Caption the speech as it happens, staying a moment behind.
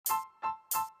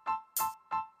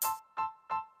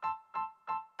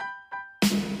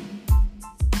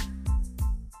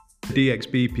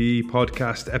DXBPE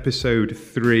podcast, episode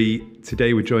 3.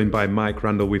 Today we're joined by Mike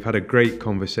Randall. We've had a great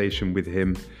conversation with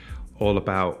him all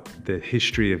about the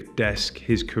history of Desk,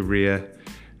 his career,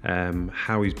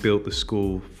 how he's built the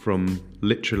school from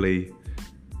literally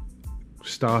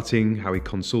starting, how he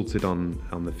consulted on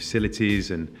the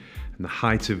facilities and the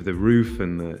height of the roof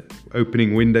and the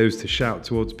opening windows to shout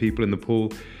towards people in the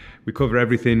pool. We cover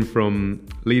everything from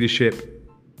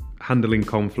leadership, handling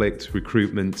conflict,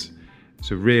 recruitment.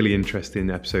 It's a really interesting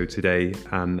episode today,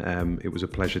 and it was a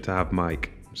pleasure to have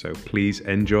Mike. So please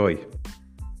enjoy.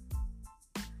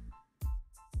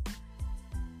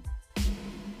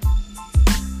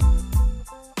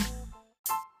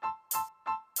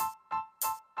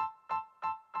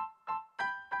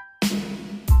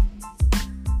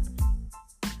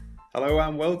 Hello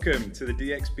and welcome to the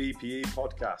DXBPE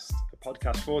podcast, a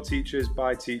podcast for teachers,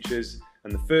 by teachers,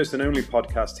 and the first and only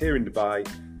podcast here in Dubai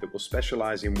that will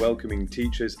specialise in welcoming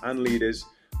teachers and leaders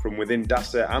from within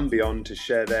DASA and beyond to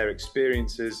share their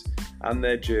experiences and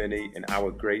their journey in our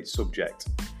great subject.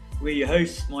 We're your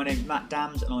hosts. My name's Matt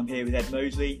Dams and I'm here with Ed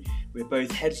Mosley. We're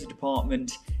both heads of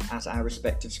department at our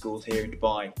respective schools here in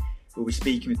Dubai. We'll be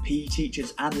speaking with PE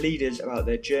teachers and leaders about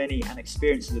their journey and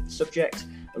experiences of the subject,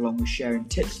 along with sharing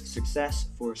tips for success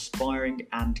for aspiring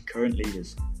and current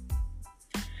leaders.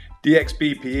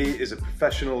 DXBPE is a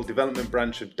professional development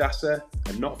branch of DASA,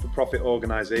 a not-for-profit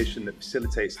organisation that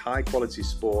facilitates high-quality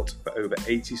sport for over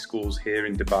 80 schools here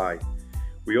in Dubai.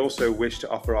 We also wish to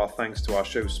offer our thanks to our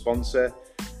show sponsor,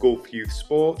 Gulf Youth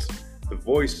Sport, the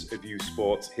voice of youth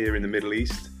sports here in the Middle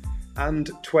East,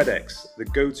 and TWEDx, the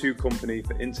go-to company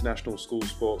for international school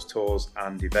sports tours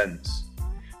and events.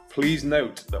 Please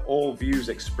note that all views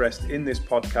expressed in this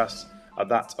podcast are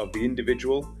that of the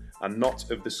individual and not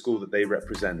of the school that they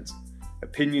represent.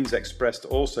 Opinions expressed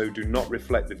also do not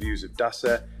reflect the views of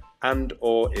DASA and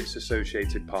or its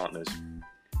associated partners.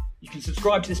 You can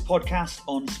subscribe to this podcast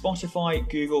on Spotify,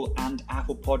 Google and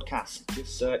Apple Podcasts.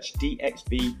 Just search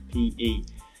DXBPE.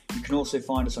 You can also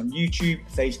find us on YouTube,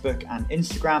 Facebook and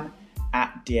Instagram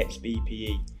at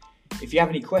DXBPE. If you have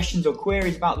any questions or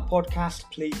queries about the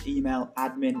podcast, please email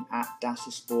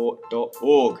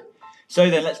admin@dasasport.org.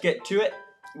 So then, let's get to it.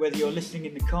 Whether you're listening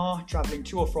in the car, travelling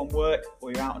to or from work,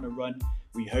 or you're out on a run,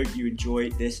 we hope you enjoy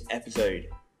this episode.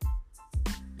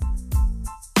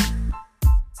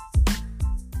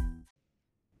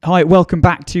 Hi, welcome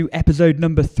back to episode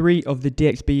number 3 of the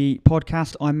DXBE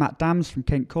podcast. I'm Matt Dams from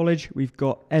Kent College. We've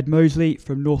got Ed Mosley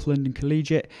from North London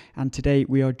Collegiate, and today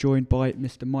we are joined by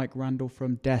Mr. Mike Randall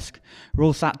from Desk. We're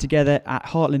all sat together at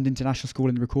Heartland International School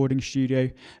in the recording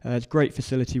studio. It's a great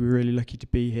facility. We're really lucky to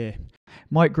be here.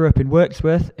 Mike grew up in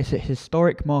Wirksworth. It's a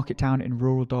historic market town in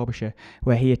rural Derbyshire,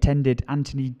 where he attended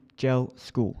Anthony Gell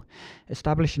School.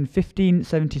 Established in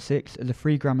 1576 as a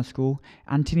free grammar school,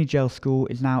 Anthony Gell School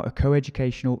is now a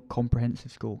co-educational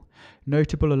comprehensive school.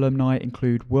 Notable alumni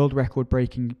include world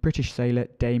record-breaking British sailor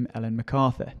Dame Ellen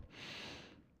MacArthur.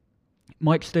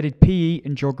 Mike studied PE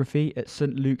and geography at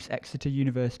St Luke's Exeter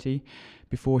University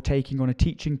before taking on a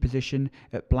teaching position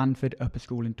at Blandford Upper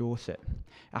School in Dorset.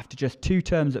 After just 2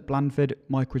 terms at Blandford,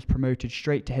 Mike was promoted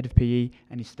straight to head of PE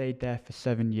and he stayed there for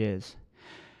 7 years.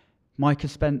 Mike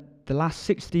has spent the last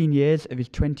 16 years of his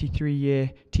 23-year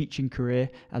teaching career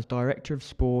as Director of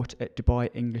Sport at Dubai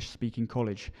English Speaking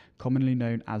College, commonly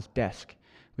known as Desk.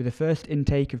 With a first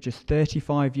intake of just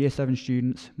 35 Year 7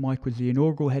 students, Mike was the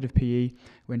inaugural head of PE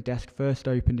when Desk first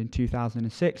opened in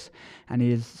 2006, and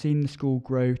he has seen the school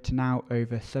grow to now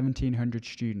over 1,700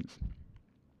 students.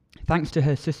 Thanks to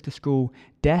her sister school,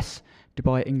 DES,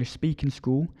 Dubai English Speaking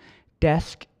School,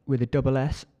 Desk with a double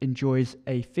S, enjoys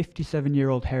a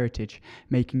 57-year-old heritage,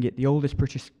 making it the oldest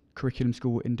British curriculum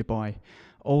school in Dubai,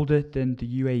 older than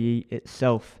the UAE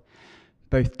itself.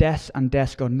 Both DES and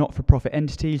Desk are not-for-profit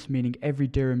entities, meaning every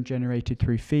dirham generated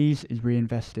through fees is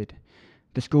reinvested.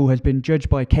 The school has been judged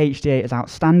by KHDA as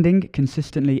outstanding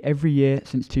consistently every year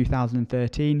since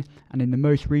 2013, and in the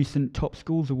most recent Top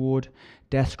Schools Award,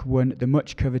 Desk won the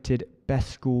much-coveted Best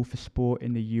School for Sport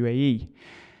in the UAE.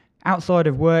 Outside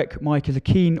of work, Mike is a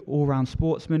keen all-round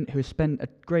sportsman who has spent a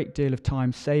great deal of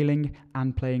time sailing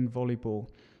and playing volleyball.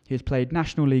 He has played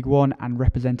National League One and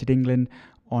represented England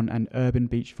on an urban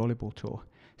beach volleyball tour.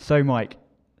 So Mike,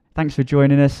 thanks for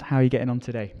joining us. How are you getting on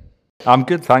today? I'm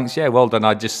good, thanks. Yeah, well done.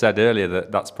 I just said earlier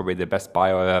that that's probably the best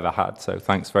bio I've ever had, so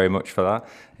thanks very much for that.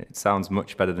 It sounds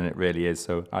much better than it really is,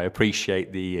 so I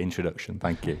appreciate the introduction.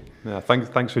 Thank you. Yeah,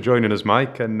 thanks for joining us,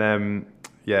 Mike, and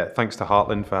thanks to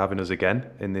Heartland for having us again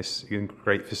in this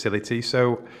great facility.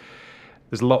 So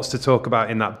there's lots to talk about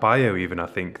in that bio even, I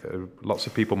think. Lots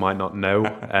of people might not know,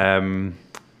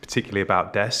 particularly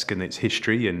about Desk and its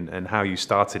history and how you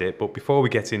started it. But before we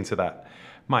get into that,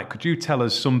 Mike, could you tell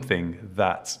us something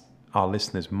that our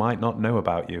listeners might not know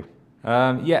about you?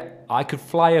 Yeah, I could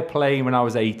fly a plane when I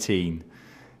was 18.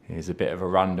 It's a bit of a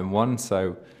random one.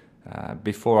 So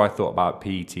before I thought about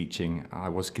PE teaching, I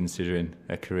was considering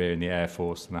a career in the Air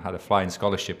Force, and I had a flying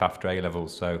scholarship after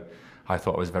A-levels. So I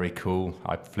thought it was very cool.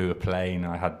 I flew a plane.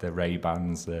 I had the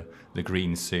Ray-Bans, the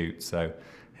green suit. So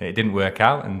it didn't work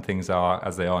out, and things are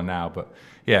as they are now. But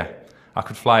yeah, I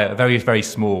could fly a very, very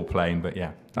small plane. But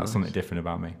yeah, that's something different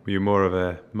about me. Were you more of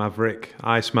a Maverick,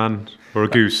 Iceman, or a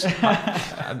Goose?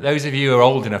 Those of you who are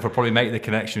old enough will probably make the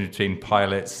connection between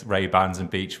pilots, Ray-Bans,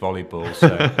 and beach volleyball. So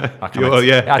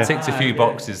I ticked a few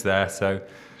boxes there. So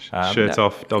shirt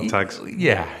off, dog tags.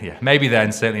 Yeah. Maybe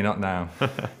then, certainly not now.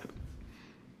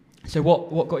 So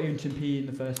what got you into PE in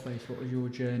the first place? What was your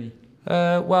journey?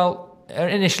 Well,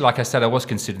 initially, like I said, I was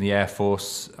considering the Air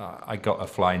Force. I got a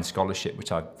flying scholarship,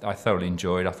 which I thoroughly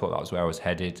enjoyed. I thought that was where I was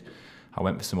headed. I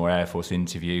went for some more Air Force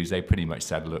interviews. They pretty much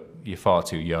said, look, you're far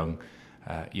too young.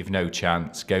 You've no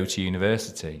chance. Go to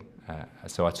university.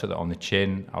 So I took that on the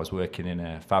chin. I was working in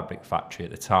a fabric factory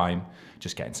at the time,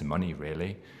 just getting some money,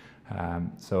 really.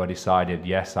 So I decided,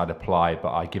 yes, I'd apply,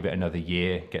 but I'd give it another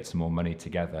year, get some more money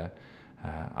together.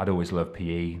 I'd always loved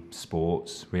PE,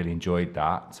 sports, really enjoyed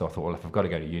that. So I thought, well, if I've got to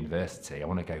go to university, I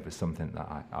want to go for something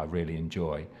that I really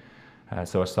enjoy.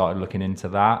 So I started looking into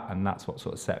that, and that's what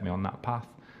sort of set me on that path.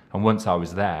 And once I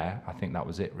was there, I think that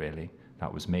was it, really.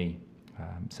 That was me.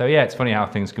 So yeah, it's funny how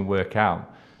things can work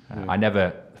out. I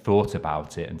never thought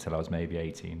about it until I was maybe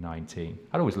 18, 19.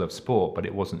 I'd always loved sport, but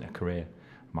it wasn't a career.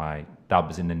 My dad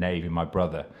was in the Navy, my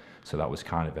brother, so that was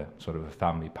kind of a sort of a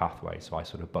family pathway. So I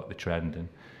sort of bucked the trend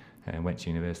and went to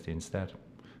university instead.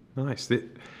 Nice.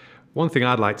 One thing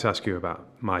I'd like to ask you about,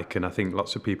 Mike, and I think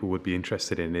lots of people would be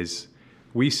interested in, is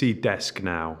we see Desk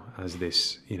now as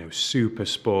this, super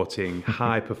sporting,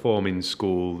 high-performing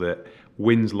school that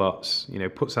wins lots,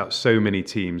 puts out so many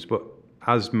teams. But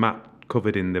as Matt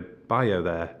covered in the bio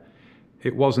there,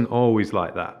 it wasn't always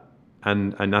like that.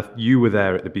 And you were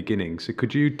there at the beginning. So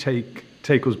could you take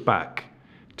us back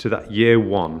to that year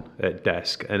one at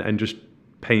Desk and just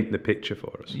paint the picture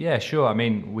for us? Yeah, sure. I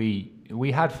mean,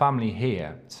 we had family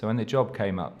here. So when the job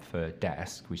came up for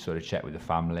Desk, we sort of checked with the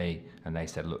family, and they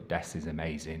said, look, Desk is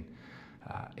amazing.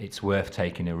 It's worth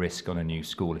taking a risk on a new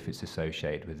school if it's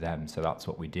associated with them. So that's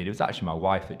what we did. It was actually my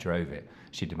wife that drove it.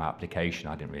 She did my application.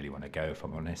 I didn't really want to go, if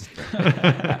I'm honest.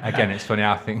 Again, it's funny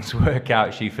how things work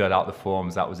out. She filled out the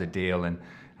forms. That was a deal.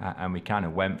 And we kind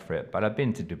of went for it. But I'd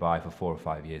been to Dubai for 4 or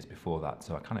 5 years before that,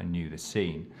 so I kind of knew the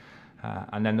scene.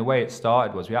 And then the way it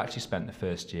started was we actually spent the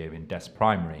first year in Desk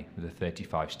Primary with the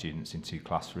 35 students in 2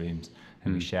 classrooms,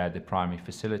 and we shared the primary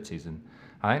facilities. And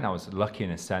I think I was lucky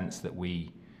in a sense that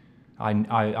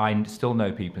I still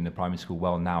know people in the primary school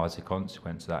well now as a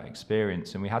consequence of that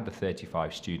experience. And we had the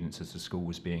 35 students as the school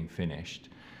was being finished,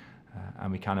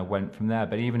 and we kind of went from there.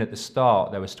 But even at the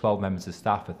start, there was 12 members of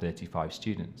staff for 35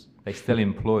 students. They still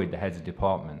employed the heads of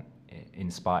department in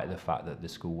spite of the fact that the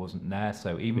school wasn't there.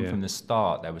 So even from the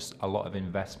start, there was a lot of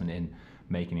investment in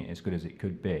making it as good as it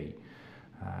could be.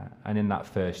 And in that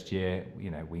first year,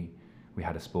 we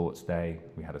had a sports day,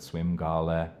 we had a swim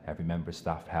gala, every member of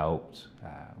staff helped.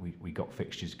 We got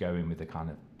fixtures going with the kind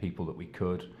of people that we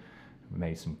could. We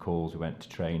made some calls, we went to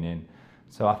training.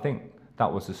 So I think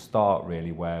that was the start,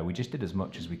 really, where we just did as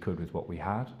much as we could with what we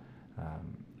had.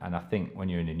 And I think when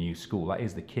you're in a new school, that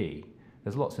is the key.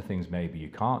 There's lots of things maybe you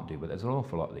can't do, but there's an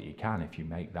awful lot that you can if you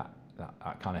make that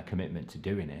kind of commitment to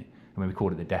doing it. I mean, we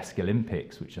called it the Desk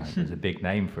Olympics, which I think is a big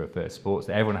name for a first sports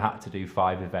day. Everyone had to do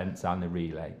 5 events and the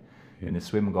relay. In the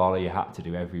swim gala, you had to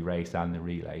do every race and the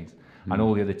relays. And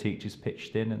all the other teachers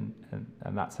pitched in,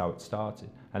 and that's how it started.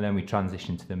 And then we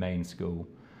transitioned to the main school.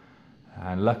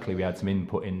 And luckily, we had some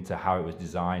input into how it was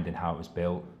designed and how it was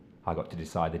built. I got to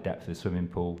decide the depth of the swimming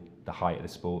pool, the height of the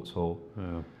sports hall.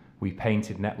 Oh. We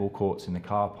painted netball courts in the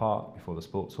car park before the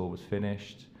sports hall was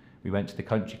finished. We went to the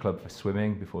country club for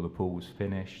swimming before the pool was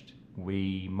finished.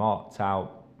 We marked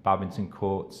out badminton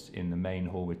courts in the main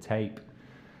hall with tape.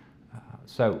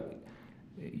 So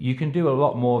you can do a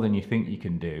lot more than you think you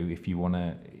can do if you want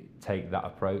to take that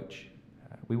approach.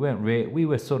 We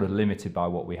were sort of limited by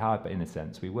what we had, but in a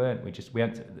sense we weren't. We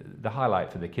had the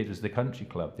highlight for the kids was the country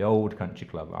club, the old country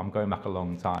club. I'm going back a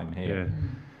long time here. Yeah.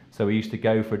 So we used to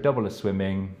go for a double of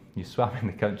swimming. You swam in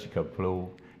the country club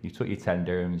pool. You took your 10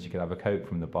 dirhams. You could have a Coke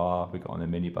from the bar. We got on a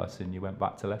minibus and you went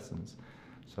back to lessons.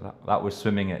 So that was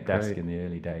swimming at Desk in the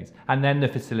early days. And then the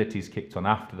facilities kicked on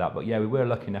after that. But yeah, we were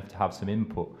lucky enough to have some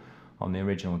input on the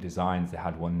original designs. They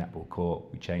had 1 netball court.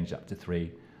 We changed that to 3.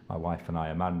 My wife and I,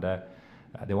 Amanda.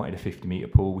 They wanted a 50-metre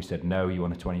pool. We said, no, you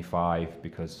want a 25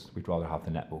 because we'd rather have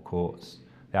the netball courts.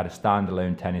 They had a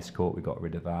standalone tennis court. We got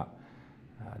rid of that.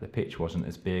 The pitch wasn't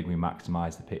as big. We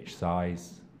maximised the pitch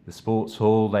size. The sports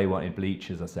hall, they wanted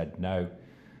bleachers. I said, no,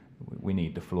 we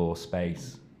need the floor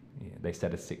space. They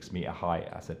said a 6 metre height.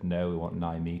 I said, no, we want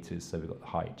 9 metres. So we got the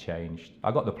height changed.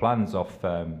 I got the plans off,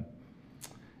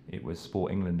 it was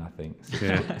Sport England, I think.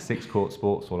 Six court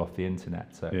sports hall off the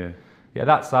internet. So yeah,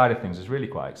 that side of things is really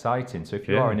quite exciting. So if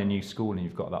you are in a new school and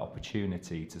you've got that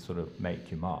opportunity to sort of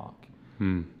make your mark,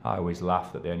 I always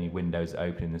laugh that the only windows that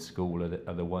open in the school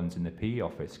are the ones in the PE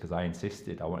office, because I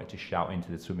insisted I wanted to shout into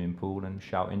the swimming pool and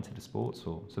shout into the sports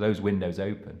hall. So those windows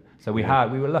open. So we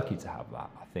were lucky to have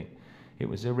that. I think it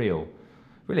was a really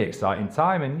exciting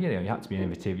time, and you had to be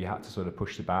innovative. You had to sort of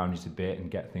push the boundaries a bit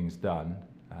and get things done.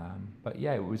 But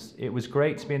yeah, it was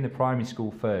great to be in the primary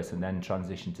school first and then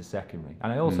transition to secondary.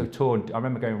 And I also toured. I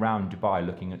remember going around Dubai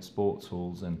looking at sports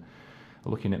halls and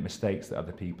looking at mistakes that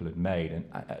other people had made. And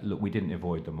look, we didn't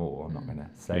avoid them all. I'm not going to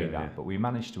say that, but we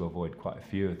managed to avoid quite a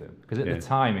few of them, because at the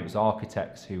time it was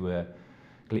architects who were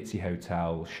glitzy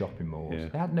hotels, shopping malls.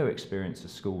 They had no experience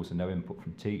of schools and no input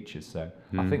from teachers. So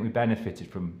I think we benefited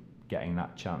from getting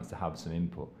that chance to have some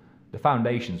input. The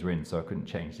foundations were in, so I couldn't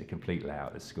change the complete layout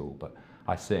of the school, but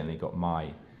I certainly got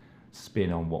my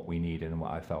spin on what we needed and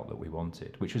what I felt that we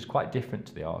wanted, which was quite different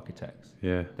to the architects.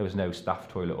 There was no staff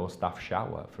toilet or staff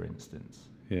shower, for instance.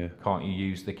 Can't you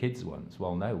use the kids' ones?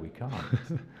 Well, no, we can't.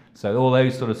 So all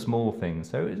those sort of small things.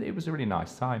 So it was a really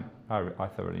nice time. I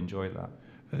thoroughly enjoyed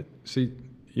that. So,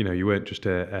 you weren't just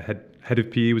a head of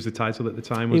PE was the title at the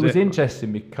time, was it? It was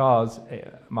interesting because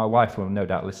my wife will no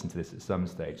doubt listen to this at some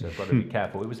stage, so I've got to be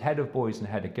careful. It was head of boys and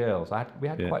head of girls. We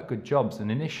had quite good jobs,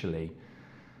 and initially,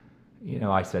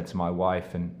 I said to my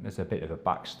wife, and there's a bit of a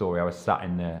backstory, I was sat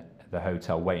in the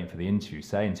hotel waiting for the interview,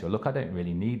 saying to her, look, I don't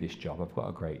really need this job. I've got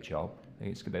a great job.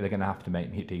 They're going to have to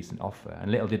make me a decent offer.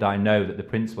 And little did I know that the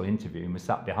principal interviewing was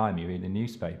sat behind me reading the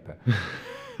newspaper.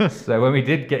 So when we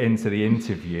did get into the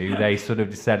interview, they sort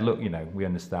of said, look, we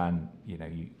understand,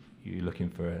 you're looking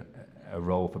for a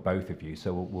role for both of you,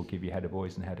 so we'll give you head of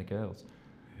boys and head of girls.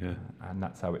 And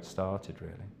that's how it started,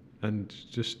 really. And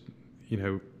just,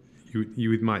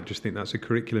 you might just think that's a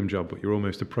curriculum job, but you're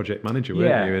almost a project manager,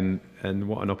 weren't you? And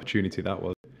what an opportunity that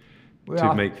was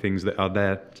to make things that are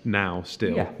there now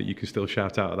still, that you can still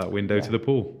shout out of that window to the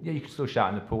pool. Yeah, you can still shout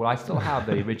in the pool. I still have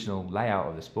the original layout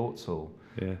of the sports hall.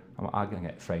 I'm going to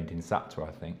get framed in SATTA,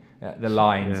 I think. The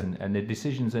lines and the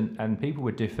decisions, and people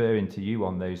would defer into you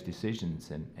on those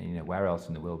decisions, and where else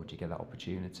in the world would you get that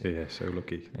opportunity? Yeah, so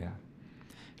lucky.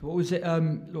 What was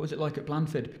it like at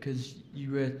Blandford? Because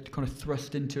you were kind of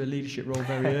thrust into a leadership role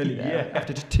very early there,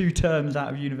 after just 2 terms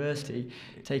out of university,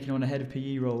 taking on a head of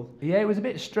PE role. Yeah, it was a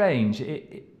bit strange.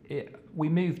 I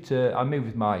moved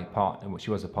with my partner, well, she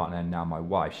was a partner and now my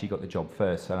wife. She got the job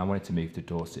first, and I wanted to move to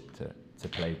Dorset to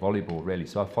play volleyball, really.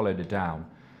 So I followed her down,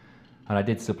 and I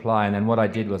did supply. And then what I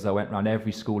did was I went around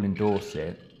every school in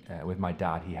Dorset with my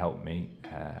dad. He helped me.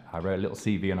 I wrote a little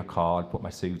CV on a card, put my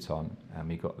suit on, and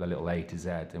we got the little A to Z.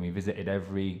 And we visited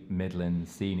every Midland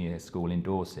senior school in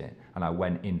Dorset. And I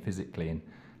went in physically and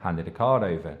handed a card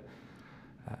over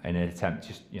in an attempt,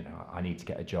 just, I need to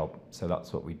get a job. So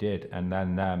that's what we did. And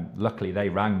then luckily they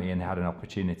rang me and had an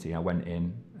opportunity. I went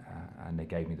in and they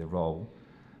gave me the role.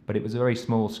 But it was a very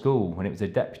small school, and it was a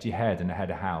deputy head and a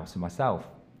head of house and myself.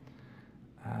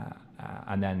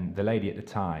 And then the lady at the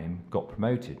time got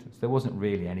promoted. So there wasn't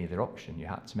really any other option. You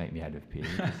had to make me head of PE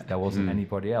because there wasn't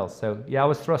anybody else. So yeah, I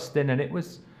was thrust in, and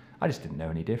I just didn't know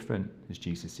any different. It was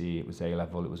GCSE, it was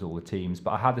A-level, it was all the teams.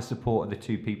 But I had the support of the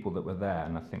 2 people that were there,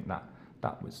 and I think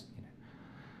that was,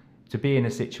 to be in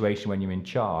a situation when you're in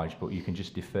charge, but you can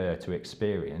just defer to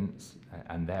experience,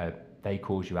 and they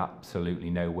cause you absolutely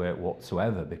no work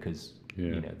whatsoever, because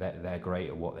they're great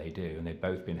at what they do, and they've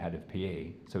both been head of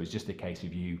PE. So it's just a case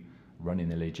of you running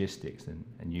the logistics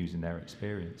and using their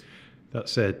experience. That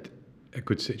said, a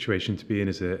good situation to be in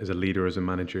as a leader, as a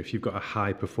manager. If you've got a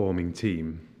high performing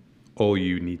team, all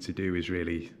you need to do is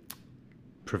really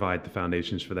provide the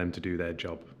foundations for them to do their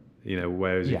job.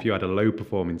 Whereas if you had a low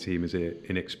performing team as an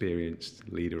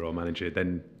inexperienced leader or manager,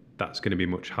 then that's going to be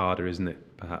much harder, isn't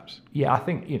it, perhaps? Yeah, I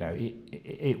think,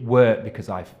 it worked because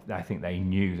I think they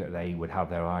knew that they would have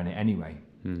their eye on it anyway.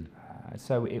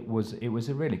 So it was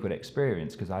a really good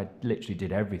experience, because I literally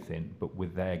did everything but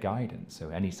with their guidance. So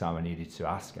anytime I needed to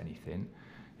ask anything,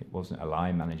 it wasn't a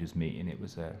line managers meeting, it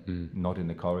was a nod in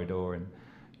the corridor, and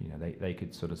they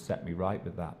could sort of set me right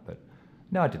with that. But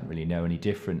no, I didn't really know any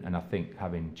different, and I think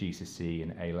having GCSE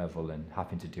and A-level and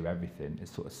having to do everything, it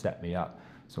sort of set me up.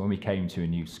 So when we came to a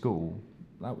new school,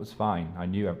 that was fine. I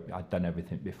knew I'd done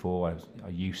everything before. I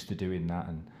used to doing that,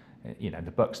 and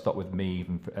the buck stopped with me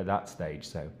even at that stage.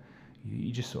 So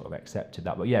you just sort of accepted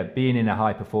that. But yeah, being in a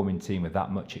high performing team with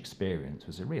that much experience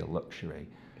was a real luxury.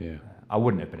 Yeah. I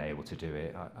wouldn't have been able to do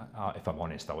it. If I'm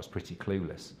honest, I was pretty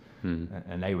clueless.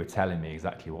 And they were telling me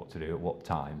exactly what to do at what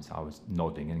times. I was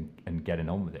nodding and getting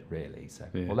on with it, really. So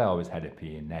although I was head of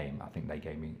PE in name, I think they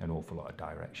gave me an awful lot of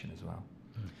direction as well.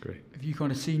 Great. Have you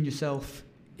kind of seen yourself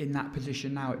in that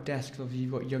position now at desk? Obviously,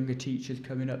 you've got younger teachers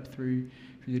coming up through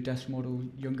the desk model,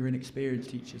 younger inexperienced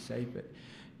teachers, say, but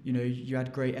you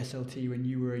had great SLT when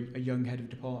you were a young head of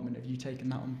department. Have you taken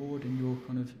that on board and you're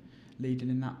kind of leading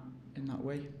in that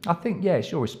way? I think, yeah,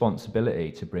 it's your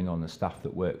responsibility to bring on the staff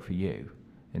that work for you.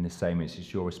 In the same way,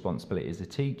 it's your responsibility as a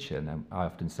teacher. And I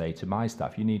often say to my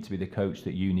staff, you need to be the coach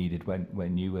that you needed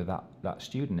when you were that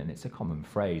student. And it's a common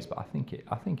phrase, but I think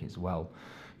it's well,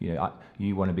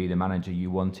 you want to be the manager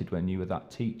you wanted when you were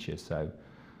that teacher. So,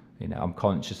 I'm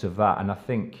conscious of that. And I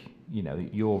think,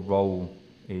 your role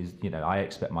is, I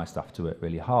expect my staff to work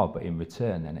really hard, but in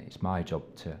return, then it's my job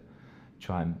to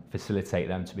try and facilitate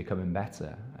them to becoming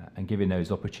better and giving those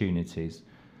opportunities.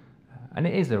 And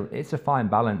it's a fine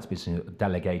balance between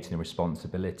delegating the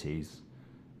responsibilities,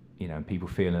 and people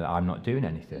feeling that I'm not doing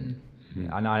anything.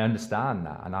 Mm-hmm. And I understand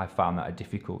that, and I found that a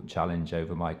difficult challenge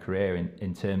over my career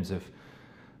in terms of,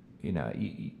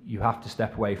 you have to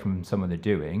step away from some of the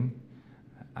doing,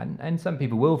 and some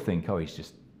people will think, oh, he's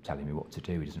just telling me what to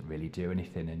do, he doesn't really do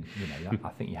anything, and I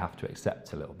think you have to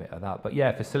accept a little bit of that. But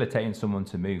yeah, facilitating someone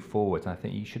to move forward, I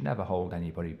think you should never hold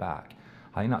anybody back.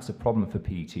 I think that's a problem for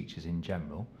PE teachers in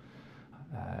general.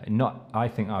 I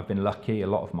think I've been lucky. A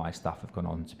lot of my staff have gone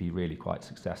on to be really quite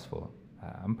successful,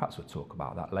 and perhaps we'll talk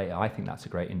about that later. I think that's a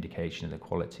great indication of the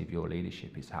quality of your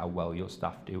leadership, is how well your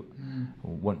staff do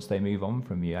once they move on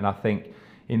from you. And I think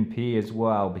in PE as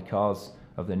well, because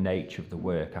of the nature of the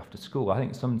work after school, I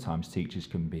think sometimes teachers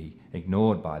can be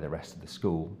ignored by the rest of the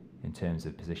school in terms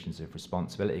of positions of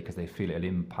responsibility because they feel it'll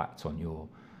impact on your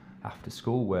after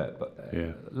school work. But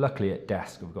luckily at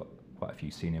desk, we've got quite a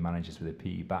few senior managers with a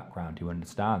PE background who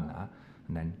understand that,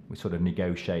 and then we sort of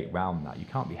negotiate around that. You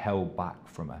can't be held back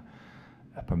from a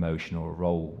promotion or a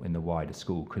role in the wider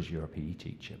school because you're a PE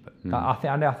teacher. But I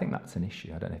think that's an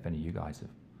issue. I don't know if any of you guys have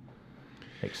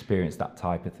experienced that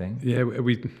type of thing. Yeah,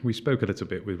 we spoke a little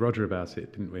bit with Roger about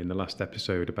it, didn't we, in the last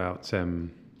episode, about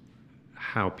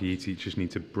how PE teachers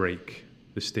need to break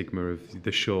the stigma of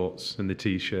the shorts and the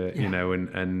t-shirt,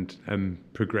 and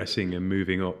progressing and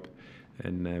moving up.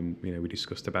 And we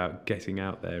discussed about getting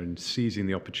out there and seizing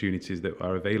the opportunities that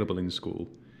are available in school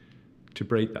to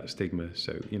break that stigma.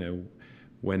 So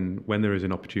when there is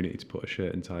an opportunity to put a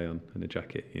shirt and tie on and a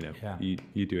jacket,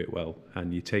 you do it well,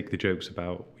 and you take the jokes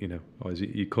about is it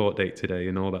your court date today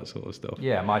and all that sort of stuff.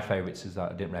 Yeah, my favourites is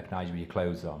that I didn't recognise you with your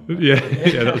clothes on. Yeah,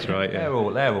 that's right. Yeah.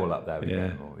 They're all up there.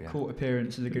 Yeah. Court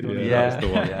appearance is a good one. Yeah, that's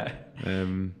the one. Yeah.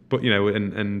 But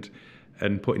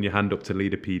and putting your hand up to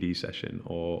lead a PD session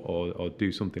or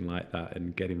do something like that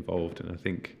and get involved. And I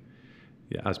think,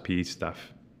 as PE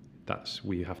staff,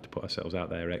 we have to put ourselves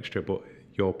out there extra. But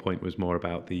your point was more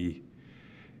about if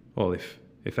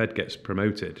Ed gets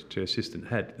promoted to assistant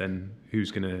head, then who's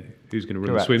gonna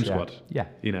run the swim squad? Yeah.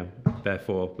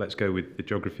 Therefore, let's go with the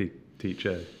geography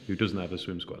teacher who doesn't have a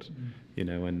swim squad.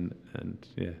 And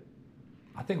yeah.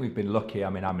 I think we've been lucky. I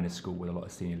mean, I'm in a school with a lot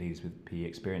of senior leaders with PE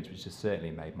experience, which has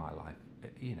certainly made my life,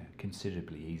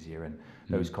 considerably easier, and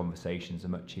those conversations are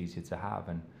much easier to have.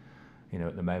 And,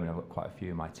 at the moment, I've got quite a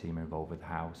few of my team involved with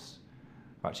House.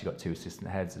 I've actually got 2 assistant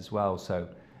heads as well. So,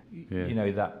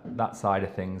 that side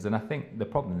of things. And I think the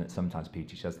problem that sometimes PE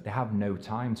teachers, they have no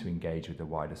time to engage with the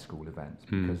wider school events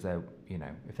because they're,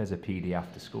 if there's a PD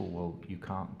after school, well, you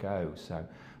can't go. So,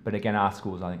 but again, our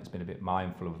schools, I think, has been a bit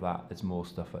mindful of that. There's more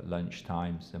stuff at lunch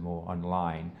times, they're more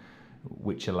online,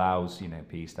 which allows,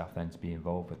 PE staff then to be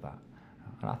involved with that.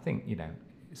 And I think,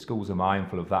 schools are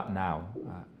mindful of that now,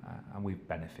 and we've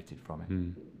benefited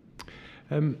from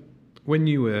it. When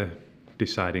you were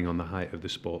deciding on the height of the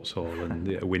sports hall and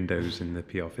the windows in the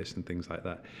PE office and things like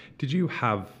that, did you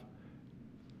have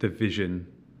the vision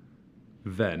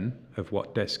then of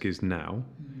what desk is now?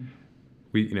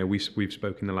 We've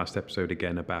spoken in the last episode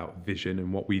again about vision,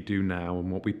 and what we do now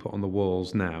and what we put on the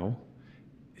walls now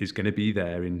is going to be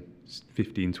there in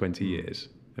 15, 20 years,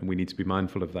 and we need to be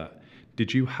mindful of that.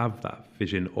 Did you have that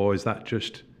vision, or is that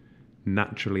just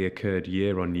naturally occurred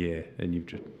year on year and you've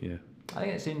just, I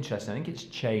think it's interesting. I think it's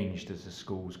changed as the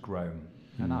school's grown,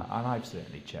 and I've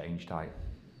certainly changed. I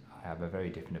have a very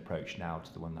different approach now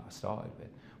to the one that I started with.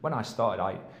 When I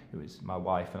started, it was my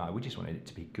wife and I, we just wanted it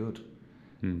to be good.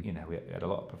 You know, we had a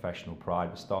lot of professional pride.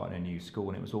 We're starting a new school,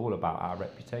 and it was all about our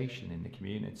reputation in the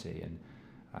community.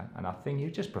 And I think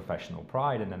it's just professional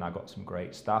pride. And then I got some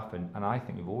great staff, and I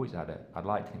think I'd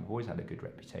like to think we've always had a good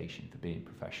reputation for being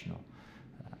professional.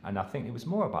 And I think it was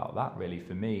more about that really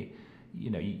for me. You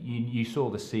know, you saw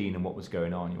the scene and what was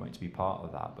going on. You wanted to be part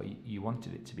of that, but you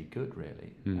wanted it to be good,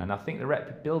 really. And I think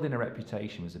building a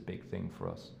reputation was a big thing for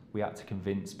us. We had to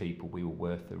convince people we were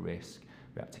worth the risk.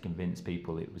 We had to convince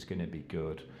people it was going to be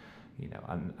good, you know,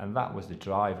 and that was the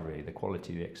driver, really, the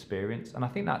quality of the experience. And I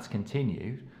think that's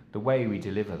continued. The way we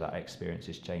deliver that experience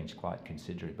has changed quite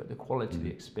considerably, but the quality of the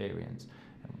experience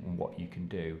and what you can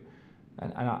do.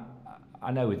 And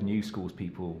I know with new schools,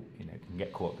 people, you know, can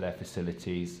get caught up with their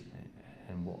facilities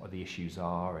and what the issues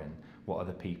are and what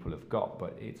other people have got,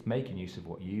 but it's making use of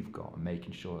what you've got and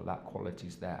making sure that that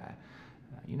quality's there.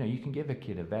 You know, you can give a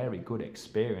kid a very good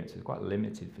experience with quite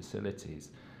limited facilities,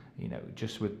 you know,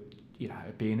 just with, you know,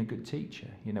 being a good teacher.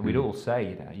 You know, we'd all say,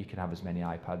 you know, you can have as many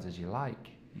iPads as you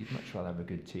like. You'd much rather have a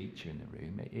good teacher in the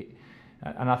room.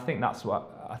 And I think that's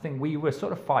what, I think we were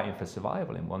sort of fighting for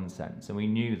survival in one sense, and we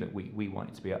knew that we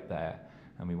wanted to be up there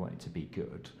and we wanted to be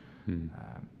good.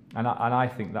 And I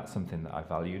think that's something that I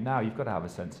value. Now, you've got to have a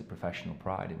sense of professional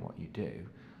pride in what you do.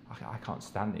 I can't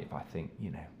stand it if I think,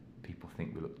 you know, people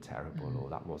think we look terrible or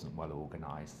that wasn't well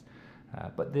organised.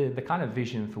 But the kind of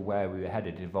vision for where we were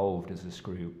headed evolved as the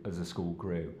school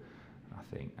grew, I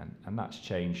think, and that's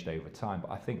changed over time.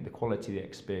 But I think the quality of the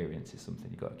experience is something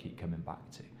you've got to keep coming back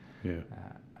to. Yeah.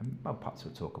 And perhaps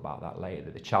we'll talk about that later.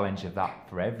 That the challenge of that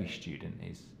for every student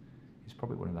is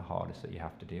probably one of the hardest that you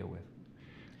have to deal with.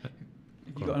 Have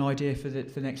you got an idea for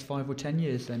the next 5 or 10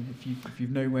 years then, if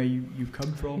you've known where you've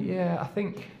come from? Yeah, I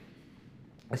think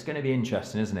it's going to be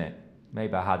interesting, isn't it?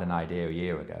 Maybe I had an idea a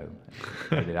year ago.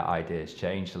 Maybe that idea has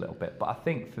changed a little bit. But I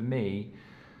think for me,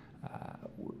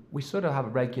 we sort of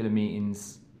have regular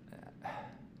meetings.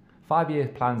 5-year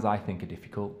plans, I think, are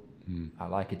difficult. I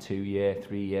like a 2-year,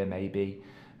 3-year maybe.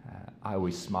 I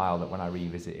always smile that when I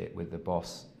revisit it with the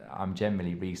boss, I'm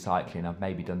generally recycling. I've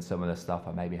maybe done some of the stuff,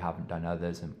 I maybe haven't done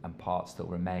others, and parts still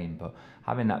remain. But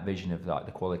having that vision of like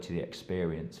the quality of the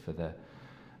experience for the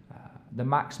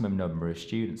maximum number of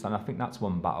students, and I think that's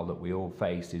one battle that we all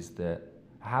face, is that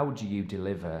how do you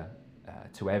deliver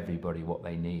to everybody what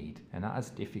they need? And that is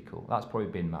difficult. That's probably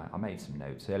been I made some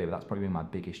notes earlier, but that's probably been my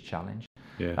biggest challenge.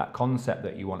 Yeah. That concept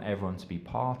that you want everyone to be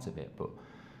part of it, but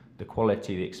the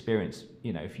quality of the experience,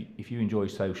 you know, if you enjoy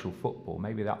social football,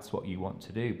 maybe that's what you want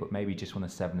to do, but maybe you just want a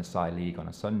 7-a-side league on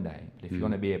a Sunday. But if you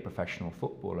want to be a professional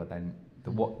footballer, then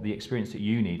the experience that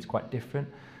you need is quite different,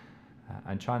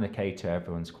 and trying to cater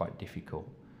everyone's quite difficult.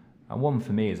 And one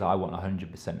for me is I want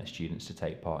 100% of students to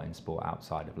take part in sport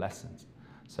outside of lessons.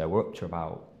 So we're up to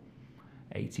about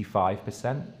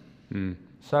 85%.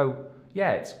 So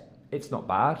yeah, it's not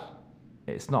bad.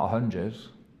 It's not 100.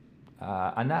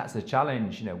 And that's the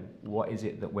challenge, you know, what is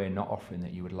it that we're not offering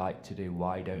that you would like to do?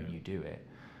 Why don't you do it?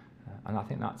 And I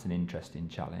think that's an interesting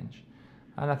challenge.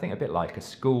 And I think a bit like a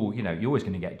school, you know, you're always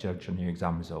going to get judged on your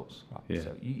exam results. Right? Yeah.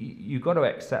 So you've got to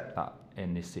accept that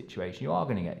in this situation. You are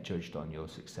going to get judged on your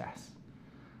success.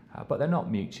 But they're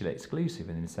not mutually exclusive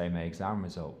in the same way exam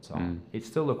results are. It's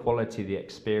still the quality of the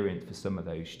experience for some of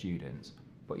those students.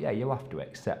 But yeah, you'll have to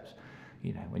accept,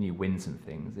 you know, when you win some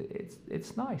things,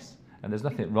 it's nice. And there's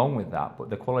nothing wrong with that, but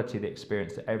the quality of the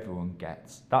experience that everyone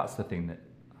gets, that's the thing that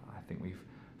I think we've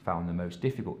found the most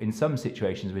difficult. In some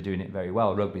situations, we're doing it very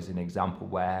well. Rugby is an example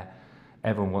where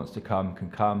everyone wants to come, can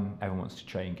come, everyone wants to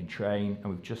train, can train, and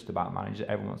we've just about managed it.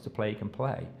 Everyone wants to play, can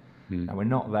play. And we're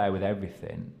not there with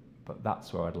everything, but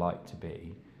that's where I'd like to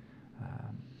be.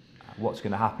 What's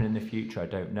going to happen in the future, I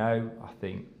don't know. I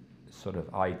think sort of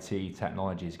IT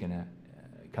technology is going to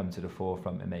come to the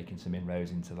forefront and making some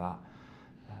inroads into that.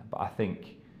 But I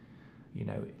think, you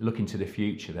know, looking to the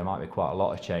future, there might be quite a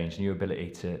lot of change, new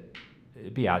ability to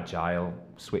be agile,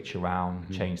 switch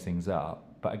around, change things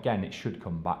up. But again, it should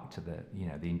come back to the, you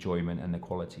know, the enjoyment and the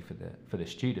quality for the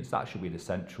students. That should be the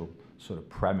central sort of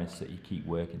premise that you keep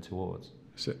working towards.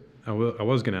 So I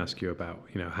was going to ask you about,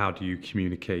 you know, how do you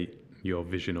communicate your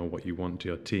vision or what you want to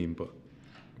your team? But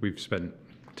we've spent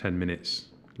 10 minutes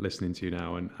listening to you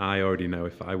now, and I already know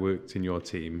if I worked in your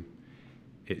team,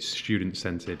 it's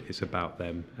student-centered, it's about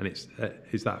them, and it's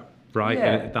is that right?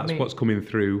 Yeah, and that's what's coming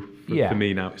through for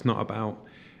me now. It's not about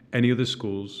any other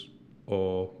schools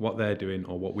or what they're doing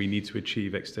or what we need to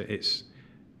achieve. It's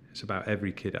about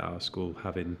every kid at our school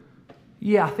having...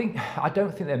 Yeah, I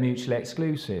don't think they're mutually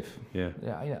exclusive. Yeah.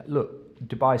 Look,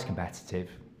 Dubai's competitive.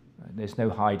 There's no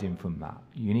hiding from that.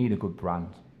 You need a good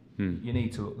brand. You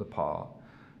need to look the part.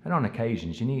 And on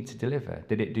occasions, you need to deliver.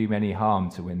 Did it do me any harm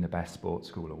to win the Best Sports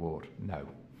School Award? No.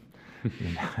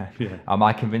 Yeah. Am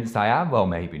I convinced I am? Well,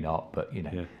 maybe not, but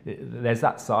there's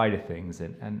that side of things,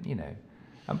 and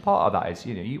and part of that is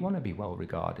you want to be well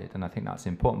regarded, and I think that's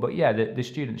important. But yeah, the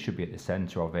students should be at the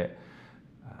centre of it.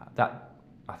 That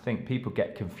I think people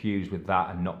get confused with that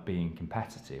and not being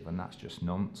competitive, and that's just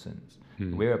nonsense.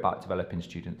 We're about developing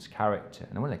students' character,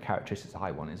 and one of the characteristics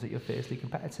I want is that you're fiercely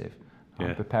competitive.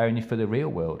 I'm preparing you for the real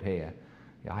world here.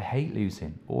 I hate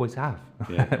losing, always have.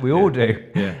 Yeah. We all do.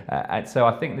 Yeah. And so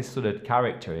I think this sort of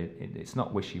character, it's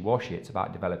not wishy-washy, it's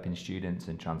about developing students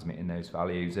and transmitting those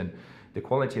values, and the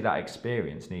quality of that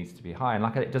experience needs to be high.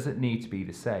 And it doesn't need to be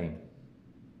the same.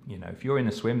 If you're in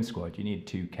the swim squad, you need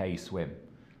 2K swim.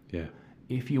 Yeah.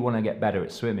 If you want to get better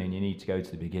at swimming, you need to go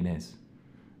to the beginners.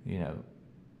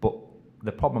 But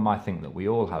the problem I think that we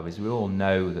all have is we all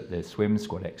know that the swim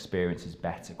squad experience is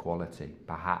better quality,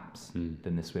 perhaps,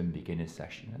 than the swim beginners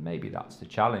session. And maybe that's the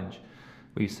challenge.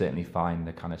 We certainly find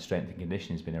the kind of strength and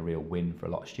conditioning has been a real win for a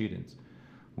lot of students.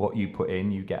 What you put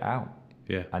in, you get out.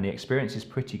 Yeah. And the experience is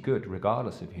pretty good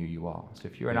regardless of who you are. So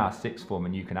if you're in our sixth form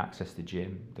and you can access the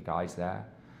gym, the guys there,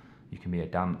 you can be a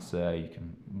dancer, you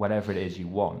can, whatever it is you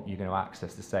want, you're going to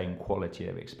access the same quality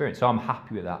of experience. So I'm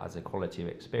happy with that as a quality of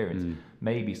experience.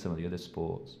 Maybe some of the other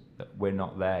sports that we're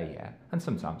not there yet, and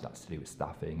sometimes that's to do with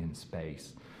staffing and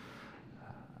space.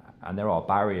 And there are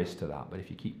barriers to that, but if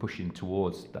you keep pushing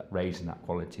towards that, raising that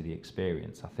quality of the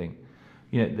experience, I think,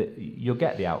 you'll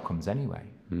get the outcomes anyway.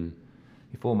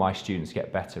 If all my students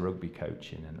get better rugby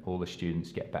coaching and all the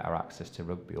students get better access to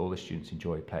rugby, all the students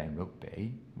enjoy playing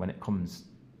rugby, when it comes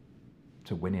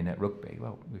to winning at rugby,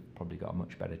 well, we've probably got a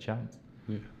much better chance.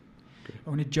 I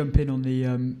want to jump in on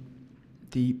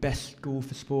the best school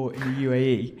for sport in the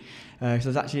UAE. So I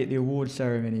was actually at the award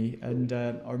ceremony, and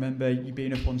I remember you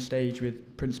being up on stage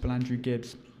with Principal Andrew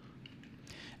Gibbs,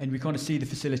 and we kind of see the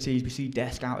facilities, we see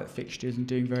Desk out at fixtures and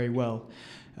doing very well.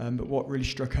 But what really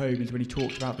struck home is when he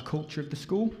talked about the culture of the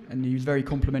school, and he was very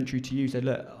complimentary to you. He said,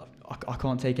 look, I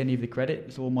can't take any of the credit.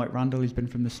 It's all Mike Randall. He's been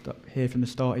here from the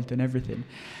start. He's done everything.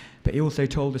 But he also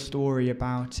told a story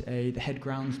about the head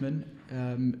groundsman,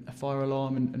 a fire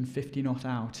alarm and 50 not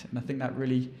out. And I think that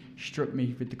really struck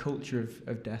me with the culture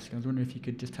of Desk. I was wondering if you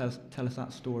could just tell us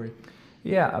that story.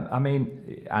 Yeah, I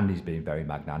mean, Andy's been very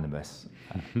magnanimous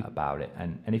about it.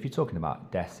 And if you're talking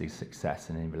about Desk's success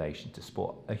and in relation to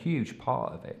sport, a huge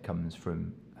part of it comes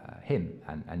from him,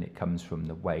 and it comes from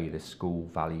the way the school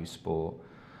values sport.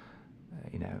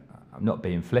 I'm not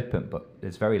being flippant, but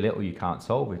there's very little you can't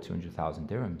solve with 200,000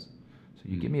 dirhams. So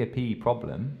you give me a PE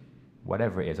problem,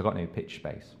 whatever it is, I've got no pitch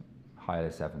space, hire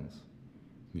the sevens.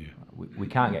 Yeah. We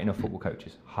can't get enough football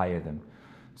coaches, hire them.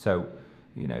 So,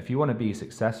 if you want to be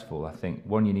successful, I think,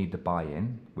 one, you need the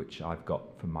buy-in, which I've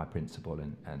got from my principal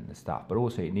and the staff, but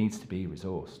also it needs to be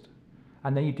resourced.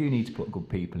 And then you do need to put good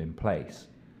people in place.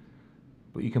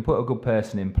 But you can put a good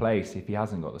person in place if he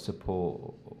hasn't got the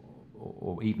support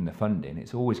or even the funding.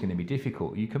 It's always going to be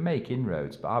difficult. You can make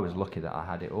inroads, but I was lucky that I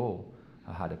had it all.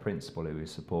 I had a principal who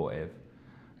was supportive.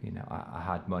 I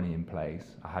had money in place.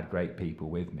 I had great people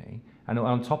with me. And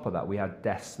on top of that, we had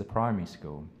Desk, the primary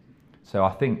school. So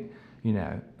I think,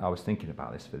 I was thinking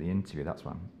about this for the interview. That's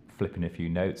why I'm flipping a few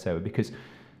notes over, because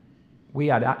we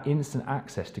had instant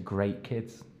access to great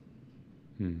kids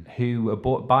who were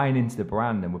buying into the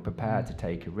brand and were prepared to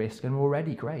take a risk and were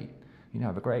already great. I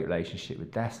have a great relationship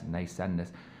with Desk, and they send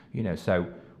us, so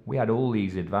we had all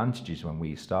these advantages when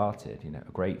we started,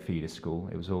 a great feeder school.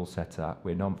 It was all set up.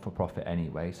 We're non-for-profit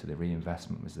anyway, so the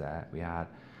reinvestment was there. We had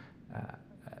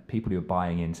people who were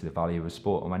buying into the value of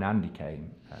sport. And when Andy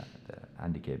came,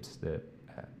 Andy Gibbs, the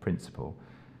principal,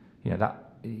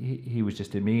 he was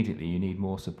just immediately, you need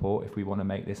more support if we want to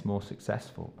make this more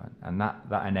successful. And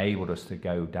that enabled us to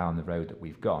go down the road that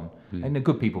we've gone. And the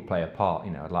good people play a part.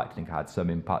 I'd like to think I had some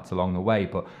impact along the way,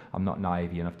 but I'm not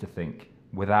naive enough to think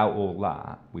without all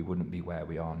that, we wouldn't be where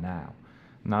we are now.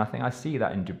 And I think I see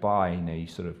that in Dubai. You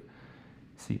sort of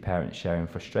see parents sharing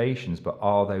frustrations, but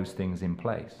are those things in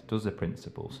place? Does the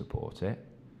principal support it?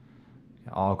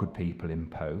 Are good people in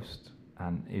post?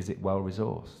 And is it well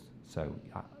resourced? So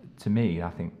to me, I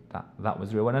think that was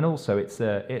the real one. And also, it's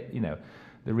the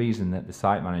reason that the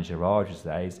site manager Raj is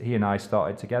there is he and I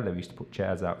started together. We used to put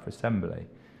chairs out for assembly.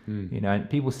 And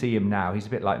people see him now. He's a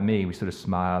bit like me. We sort of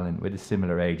smile, and we're the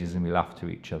similar ages, and we laugh to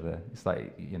each other. It's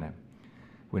like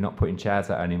we're not putting chairs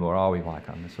out anymore, are we? Like,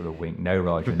 I'm sort of wink. No,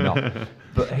 Raj, we're not.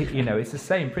 But it's the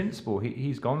same principle.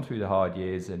 He's gone through the hard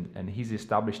years, and he's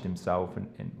established himself.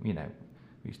 And we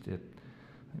used to.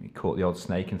 We caught the old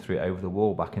snake and threw it over the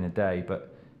wall back in the day,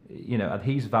 but and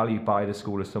he's valued by the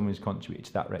school as someone who's contributed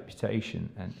to that reputation.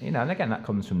 And and again, that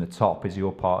comes from the top, as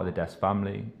you're part of the Dest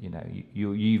family.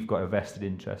 You've got a vested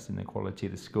interest in the quality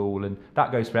of the school, and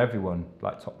that goes for everyone,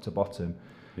 like top to bottom.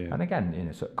 Yeah. And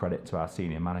again, sort of credit to our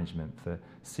senior management for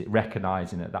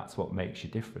recognising that that's what makes you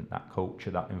different, that culture,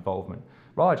 that involvement.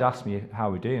 Raj asked me how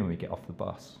we're doing when we get off the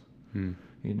bus.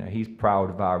 He's proud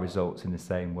of our results in the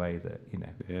same way that,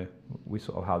 we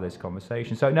sort of have this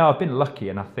conversation. So, no, I've been lucky,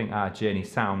 and I think our journey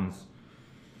sounds,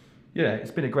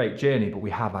 it's been a great journey, but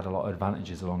we have had a lot of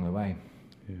advantages along the way.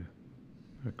 Yeah.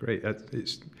 Oh, great.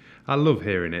 I love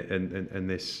hearing it, and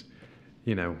this,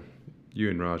 you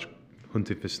and Raj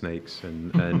hunted for snakes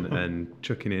and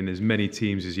chucking in as many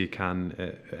teams as you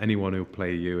can, anyone who'll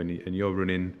play you, and you're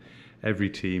running every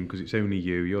team because it's only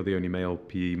you're the only male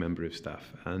PE member of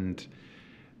staff. And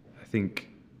I think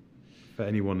for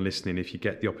anyone listening, if you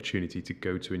get the opportunity to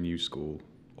go to a new school,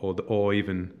 or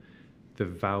even the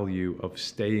value of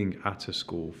staying at a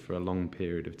school for a long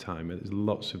period of time, there's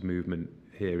lots of movement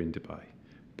here in Dubai,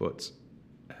 but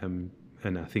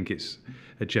and I think it's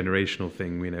a generational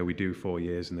thing. We do 4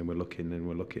 years and then we're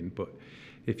looking, but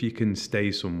if you can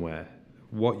stay somewhere,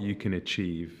 what you can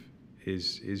achieve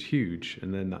is huge.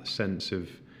 And then that sense of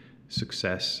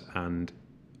success, and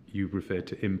you referred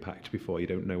to impact before, you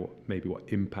don't know what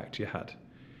impact you had.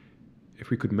 If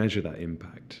we could measure that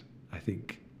impact, I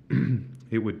think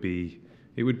it would be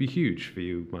huge for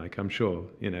you, Mike, I'm sure.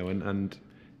 And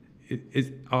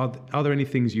are there any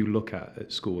things you look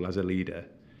at school as a leader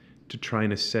to try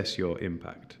and assess your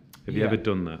impact? Have you ever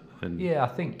done that? I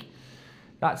think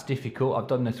that's difficult. I've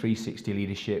done the 360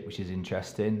 leadership, which is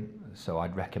interesting. So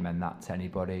I'd recommend that to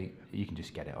anybody. You can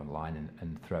just get it online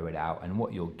and throw it out. And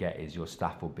what you'll get is your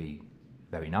staff will be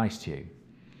very nice to you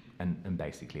and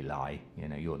basically lie.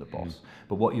 You're the boss.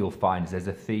 But what you'll find is there's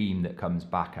a theme that comes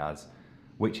back as,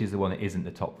 which is the one that isn't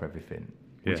the top for everything,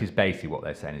 which is basically what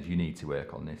they're saying is you need to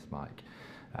work on this, Mike.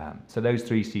 So those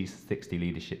 360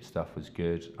 leadership stuff was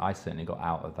good. I certainly got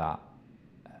out of that.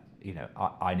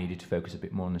 I needed to focus a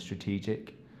bit more on the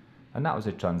strategic, and that was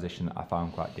a transition that I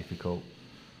found quite difficult.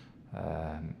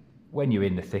 When you're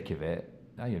in the thick of it,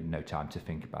 you have no time to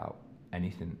think about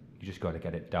anything. You just got to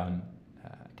get it done,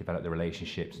 develop the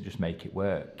relationships, and just make it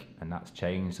work. And that's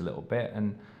changed a little bit.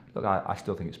 And look, I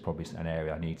still think it's probably an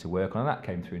area I need to work on. And that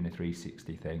came through in the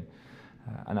 360 thing.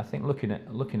 And I think looking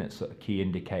at sort of key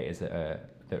indicators that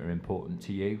are important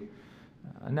to you,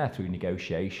 and they're through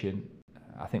negotiation.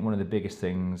 I think one of the biggest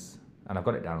things, and I've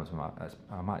got it down as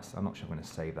I'm not sure I'm going to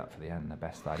save that for the end, the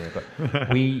best idea, but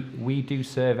we do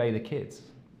survey the kids.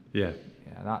 Yeah,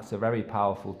 that's a very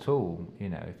powerful tool.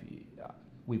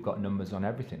 We've got numbers on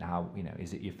everything. How,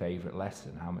 is it your favourite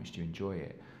lesson? How much do you enjoy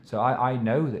it? So I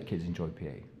know that kids enjoy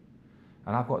PE,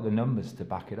 and I've got the numbers to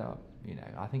back it up.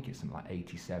 I think it's something like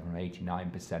 87 or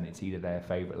 89%. It's either their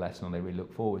favourite lesson or they really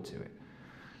look forward to it.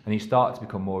 And you start to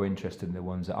become more interested in the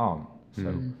ones that aren't.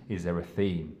 So is there a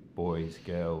theme? Boys,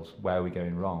 girls, where are we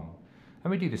going wrong?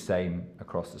 And we do the same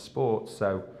across the sports.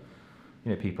 So,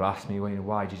 people ask me,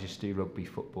 why do you just do rugby,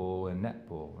 football and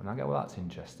netball? And I go, well, that's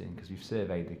interesting because we've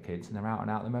surveyed the kids and they're out and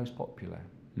out the most popular.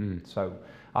 So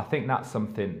I think that's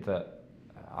something that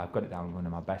I've got it down. One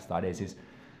of my best ideas is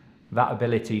that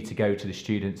ability to go to the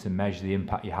students and measure the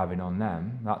impact you're having on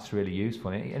them. That's really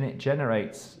useful, and it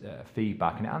generates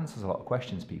feedback, and it answers a lot of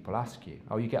questions people ask you.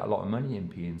 You get a lot of money in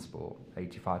PE and sport.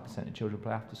 85% of children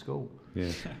play after school.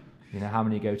 Yeah. How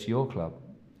many go to your club?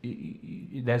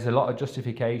 There's a lot of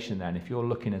justification then if you're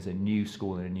looking as a new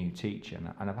school and a new teacher,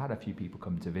 and I've had a few people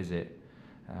come to visit,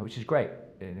 which is great.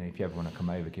 If you ever want to come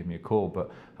over, give me a call,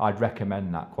 but I'd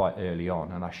recommend that quite early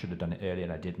on, and I should have done it earlier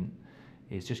and I didn't,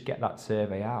 is just get that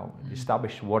survey out,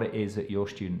 establish what it is that your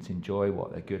students enjoy,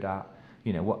 what they're good at.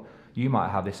 What you might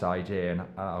have this idea, and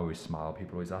I always smile,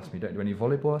 people always ask me, don't do any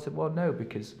volleyball? I said, well, no,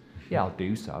 because I'll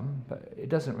do some, but it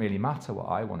doesn't really matter what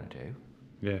I want to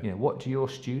do. What do your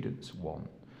students want?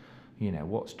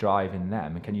 What's driving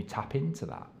them, and can you tap into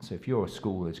that? So if you're a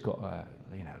school that's got a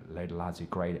load of lads who are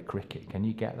great at cricket, can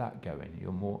you get that going?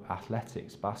 You're more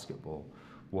athletics, basketball.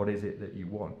 What is it that you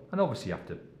want? And obviously you have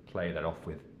to play that off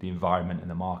with the environment and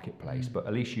the marketplace, but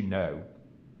at least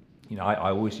I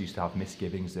always used to have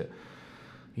misgivings that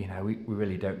we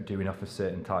really don't do enough of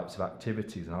certain types of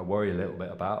activities, and I worry a little bit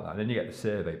about that. And then you get the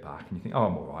survey back and you think,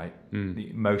 I'm all right.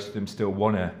 Most of them still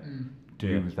want to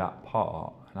do that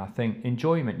part, and I think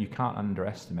enjoyment, you can't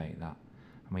underestimate that.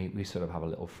 I mean, we sort of have a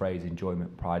little phrase,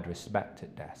 enjoyment, pride, respect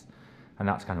at Dest, and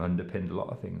that's kind of underpinned a lot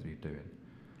of things we're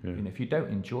doing. If you don't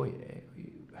enjoy it,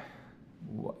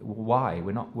 why?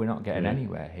 We're not getting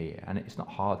anywhere here, and it's not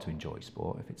hard to enjoy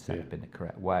sport if it's set up in the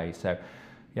correct way. So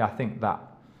I think that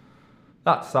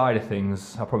that side of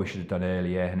things I probably should have done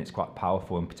earlier, and it's quite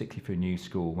powerful, and particularly for a new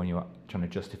school when you're trying to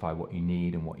justify what you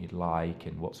need and what you'd like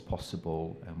and what's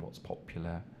possible and what's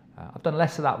popular. I've done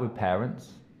less of that with parents,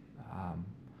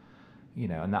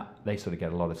 and that they sort of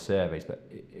get a lot of surveys, but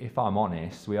if I'm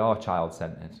honest, we are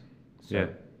child-centred, so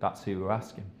that's who we're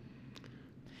asking.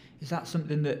 Is that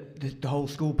something that the whole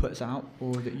school puts out,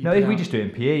 or that you? No, we just do it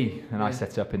in PE, and I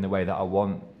set it up in the way that I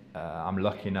want. I'm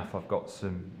lucky enough I've got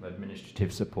some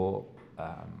administrative support,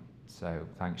 so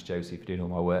thanks Josie for doing all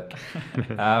my work.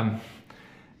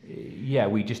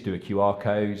 We just do a QR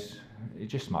code.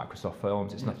 It's just Microsoft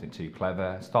Forms. It's nothing too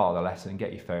clever. Start the lesson,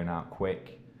 get your phone out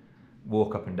quick,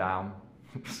 walk up and down.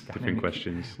 Different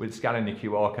questions. We're scanning the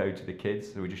QR code to the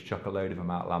kids, so we just chuck a load of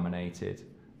them out laminated.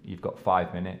 You've got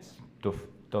 5 minutes,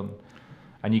 done.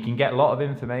 And you can get a lot of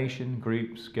information,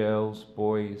 groups, girls,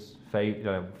 boys,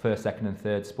 first, second and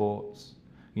third sports.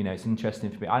 It's interesting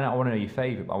for me. I want to know your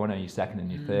favourite, but I want to know your second and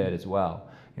your third as well.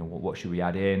 What should we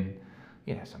add in?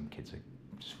 Some kids are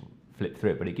just flip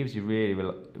through it, but it gives you really,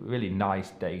 really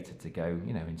nice data to go,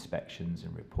 inspections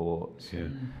and reports. Yeah.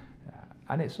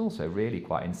 And it's also really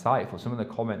quite insightful. Some of the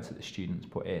comments that the students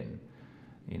put in,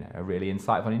 are really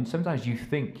insightful. And sometimes you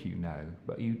think you know,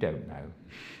 but you don't know.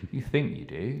 You think you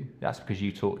do. That's because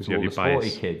you talk to all the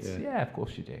sporty kids. Yeah, of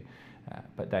course you do.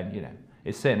 But then,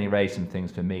 it's certainly raised some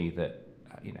things for me that,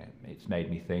 it's made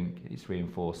me think. It's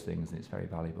reinforced things, and it's very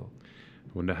valuable. I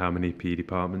wonder how many PE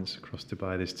departments across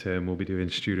Dubai this term will be doing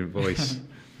student voice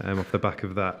off the back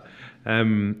of that.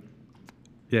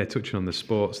 Touching on the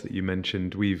sports that you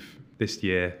mentioned, this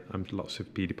year, lots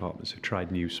of PE departments have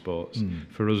tried new sports.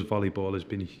 For us, volleyball has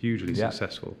been hugely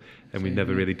successful, and we've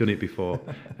never really done it before.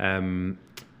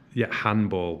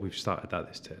 Handball, we've started that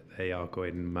this term. They are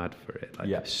going mad for it.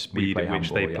 The speed at which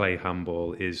they play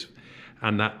handball is,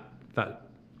 and that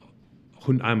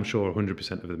I'm sure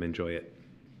 100% of them enjoy it,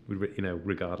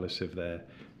 regardless of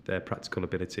their practical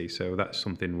ability. So that's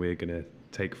something we're going to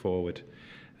take forward.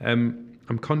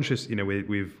 I'm conscious,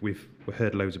 we've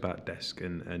heard loads about Desk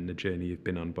and the journey you've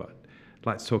been on, but I'd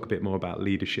like to talk a bit more about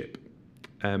leadership.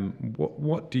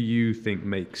 What do you think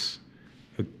makes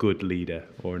a good leader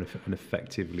or an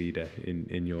effective leader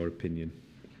in your opinion?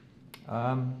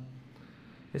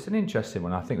 It's an interesting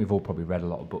one. I think we've all probably read a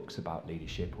lot of books about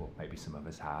leadership, or maybe some of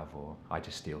us have, or I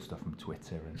just steal stuff from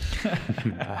Twitter,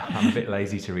 and I'm a bit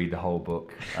lazy to read the whole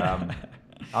book.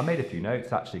 I made a few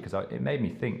notes actually, because it made me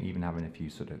think, even having a few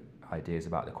sort of ideas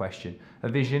about the question. A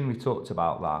vision, we talked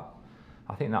about that.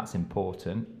 I think that's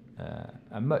important.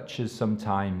 And much as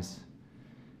sometimes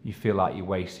you feel like you're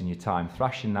wasting your time,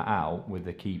 thrashing that out with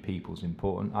the key people is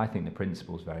important. I think the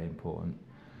principal is very important.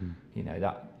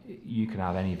 That you can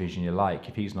have any vision you like.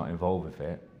 If he's not involved with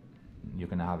it, you're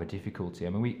going to have a difficulty. I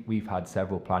mean, we've had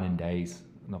several planning days,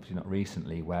 and obviously not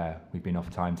recently, where we've been off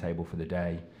timetable for the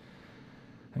day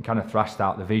and kind of thrashed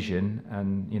out the vision,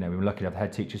 and we were lucky to have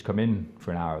head teachers come in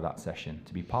for an hour of that session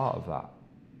to be part of that.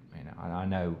 And I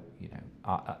know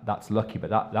that's lucky, but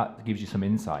that gives you some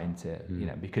insight into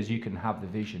because you can have the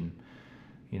vision.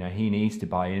 He needs to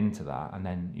buy into that, and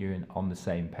then you're on the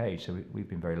same page. So we've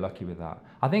been very lucky with that.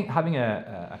 I think having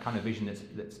a kind of vision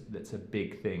that's a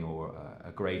big thing, or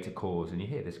a greater cause, and you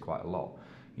hear this quite a lot.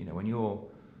 When you're,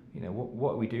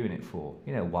 what are we doing it for?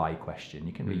 Why question.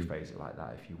 You can rephrase it like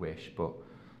that if you wish, but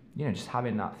just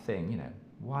having that thing.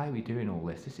 Why are we doing all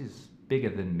this? This is bigger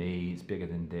than me. It's bigger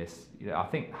than this. I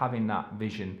think having that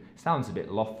vision sounds a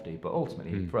bit lofty, but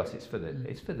ultimately for us, it's for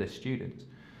the students.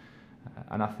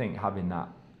 And I think having that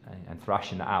and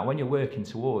thrashing that out, when you're working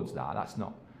towards that,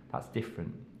 that's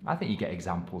different. I think you get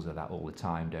examples of that all the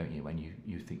time, don't you? When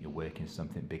you think you're working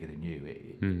something bigger than you,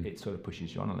 it sort of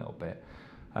pushes you on a little bit.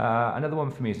 Another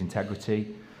one for me is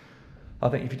integrity. I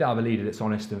think if you don't have a leader that's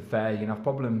honest and fair, you can have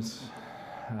problems.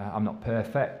 I'm not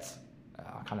perfect.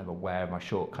 I'm kind of aware of my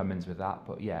shortcomings with that,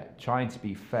 but trying to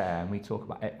be fair. And we talk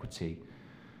about equity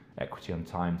on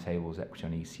timetables, equity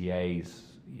on ECAs,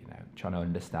 trying to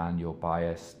understand your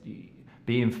bias.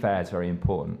 Being fair is very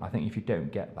important. I think if you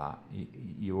don't get that,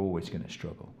 you're always going to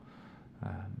struggle.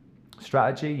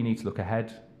 Strategy, you need to look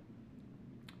ahead.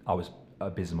 I was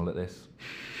abysmal at this.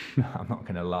 I'm not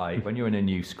going to lie. When you're in a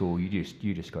new school, you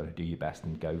just got to do your best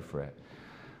and go for it.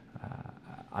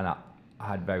 And I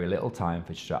had very little time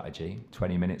for strategy.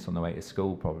 20 minutes on the way to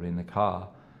school, probably in the car,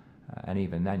 and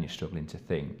even then you're struggling to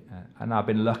think. And I've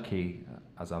been lucky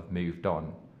as I've moved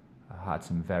on. I had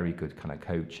some very good kind of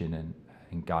coaching and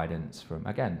guidance from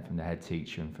the head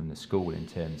teacher and from the school in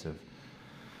terms of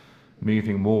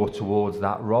moving more towards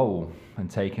that role and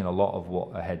taking a lot of what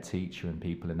a head teacher and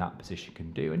people in that position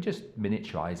can do and just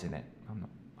miniaturizing it.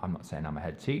 I'm not saying I'm a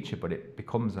head teacher, but it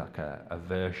becomes like a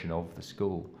version of the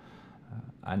school.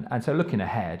 And so looking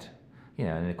ahead, you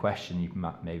know, and the question you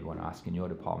maybe want to ask in your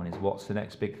department is, what's the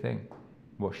next big thing?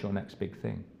 What's your next big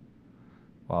thing?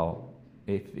 Well,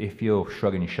 if you're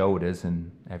shrugging your shoulders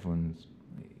and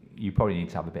you probably need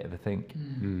to have a bit of a think.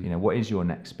 You know, what is your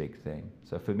next big thing?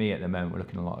 So for me at the moment, we're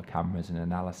looking at a lot of cameras and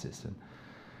analysis, and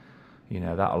you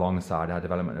know, that alongside our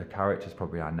development of character is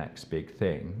probably our next big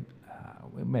thing.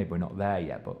 Maybe we're not there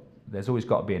yet, but there's always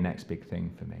got to be a next big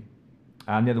thing for me.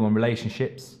 And the other one,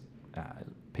 relationships.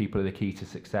 People are the key to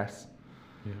success.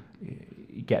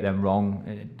 You get them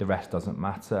wrong, the rest doesn't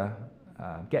matter.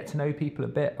 Get to know people a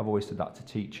bit. I've always said that to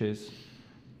teachers.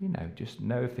 You know, just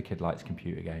know if the kid likes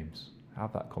computer games.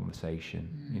 Have that conversation.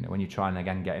 You know, when you try and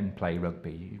again get him play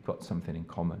rugby, you've got something in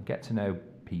common. Get to know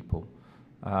people.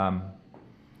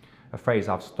 A phrase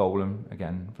I've stolen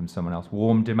again from someone else.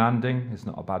 Warm demanding is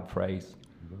not a bad phrase.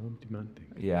 Warm demanding.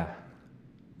 Yeah,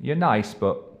 you're nice,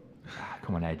 but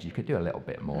come on, Ed, you could do a little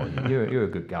bit more. You're a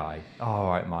good guy. Oh, all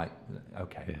right, Mike.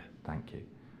 Okay, thank you.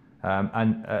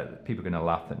 And people are going to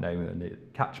laugh at no,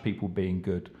 catch people being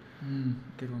good.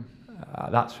 Good one.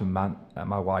 That's from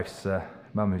my wife's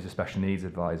mum, who's a special needs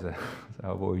advisor.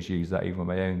 So I've always used that even with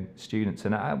my own students.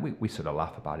 And we sort of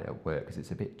laugh about it at work because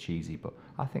it's a bit cheesy, but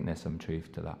I think there's some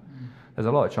truth to that. There's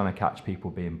a lot of trying to catch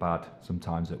people being bad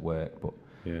sometimes at work, but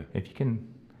if you can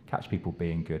catch people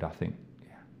being good, I think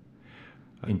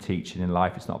in teaching, in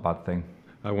life, it's not a bad thing.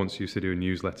 I once used to do a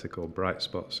newsletter called Bright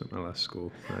Spots at my last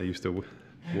school. I used to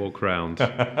walk around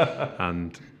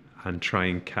and try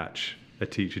and catch a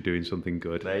teacher doing something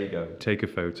good. There you go. Take a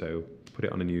photo, put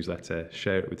it on a newsletter,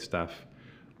 share it with staff.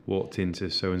 Walked into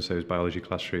so-and-so's biology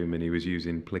classroom and he was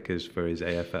using Plickers for his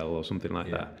AFL or something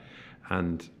like that.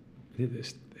 And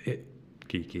it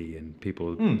geeky and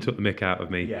people took the mick out of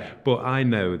me. Yeah. But I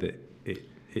know that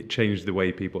it changed the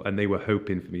way people, and they were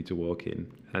hoping for me to walk in.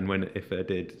 And if I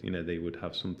did, you know, they would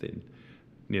have something,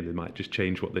 you know, they might just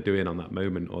change what they're doing on that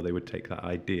moment, or they would take that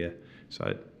idea.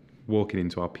 So walking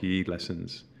into our PE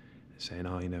lessons, saying,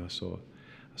 oh, you know,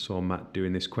 I saw Matt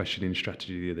doing this questioning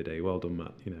strategy the other day. Well done,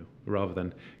 Matt. You know, rather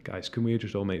than, guys, can we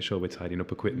just all make sure we're tidying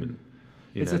up equipment?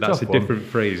 You know, that's a different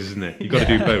phrase, isn't it? You've got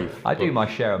to do both. I do my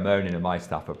share of moaning, and my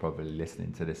staff are probably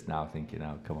listening to this now thinking,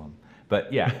 oh, come on.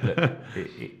 But yeah, look,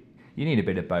 you need a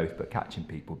bit of both, but catching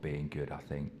people being good, I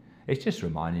think. It's just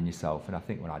reminding yourself, and I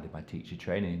think when I did my teacher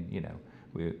training, you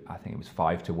know, I think it was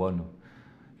 5 to 1.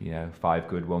 You know, 5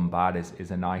 good, 1 bad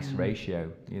is a nice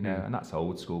ratio, you know, and that's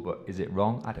old school, but is it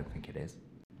wrong? I don't think it is.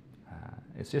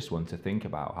 It's just one to think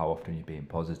about, how often you're being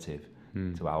positive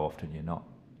to how often you're not.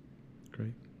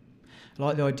 Great. I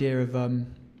like the idea of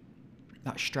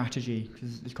that strategy,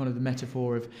 because it's kind of the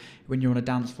metaphor of when you're on a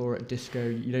dance floor at a disco,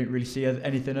 you don't really see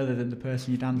anything other than the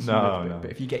person you're dancing with.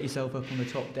 But if you get yourself up on the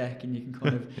top deck and you can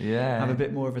kind of have a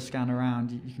bit more of a scan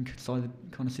around, you can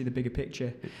kind of see the bigger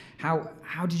picture.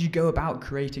 How did you go about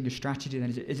creating a strategy then?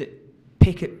 Is it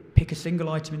pick a single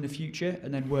item in the future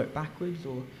and then work backwards,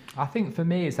 or? I think for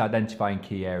me it's identifying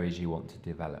key areas you want to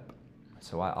develop.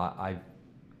 So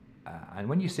and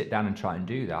when you sit down and try and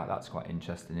do that, that's quite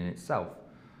interesting in itself.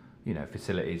 You know,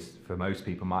 facilities for most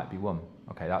people might be one.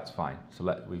 Okay, that's fine.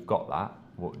 So we've got that.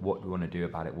 What do we want to do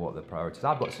about it? What are the priorities?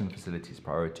 I've got some facilities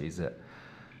priorities that,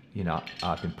 you know,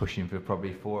 I've been pushing for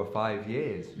probably 4 or 5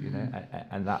 years. You know,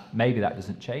 and that maybe that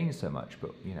doesn't change so much.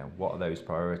 But you know, what are those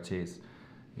priorities?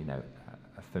 You know,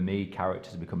 for me,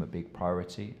 characters become a big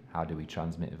priority. How do we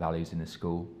transmit values in the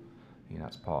school? You know,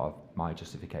 that's part of my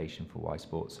justification for why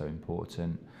sport's so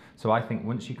important. So I think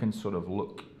once you can sort of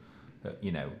look at,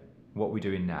 you know, what we're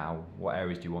doing now, what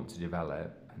areas do you want to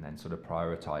develop, and then sort of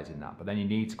prioritising that. But then you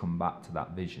need to come back to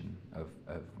that vision of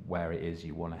where it is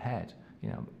you want to head. You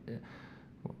know,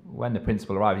 when the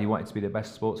principal arrived, he wanted to be the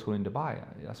best sports school in Dubai.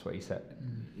 That's what he said.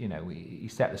 You know, he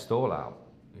set the stall out.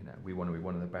 You know, we want to be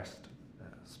one of the best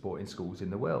sporting schools in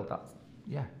the world. That's,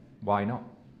 why not?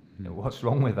 You know, what's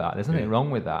wrong with that? There's nothing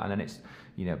wrong with that. And then it's,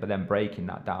 you know, but then breaking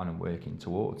that down and working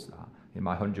towards that. In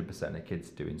my 100% of kids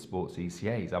doing sports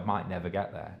ECAs, I might never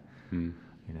get there. You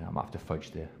know, I might have to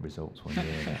fudge the results one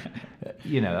year.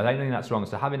 You know, I don't think that's wrong.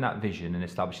 So having that vision and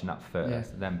establishing that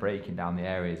first, then breaking down the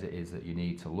areas it is that you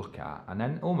need to look at, and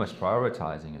then almost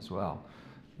prioritising as well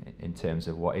in terms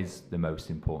of what is the most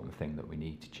important thing that we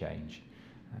need to change,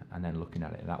 and then looking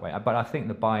at it that way. But I think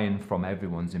the buy-in from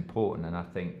everyone's important, and I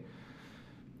think,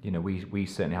 you know, we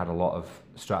certainly had a lot of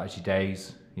strategy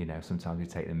days. You know, sometimes we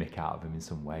take the mick out of them in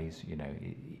some ways. You know,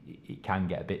 it can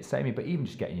get a bit samey, but even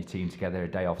just getting your team together a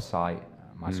day off site,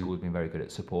 my school's been very good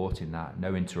at supporting that.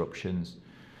 No interruptions.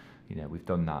 You know, we've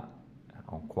done that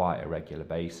on quite a regular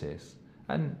basis.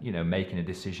 And, you know, making a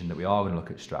decision that we are going to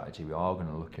look at strategy, we are going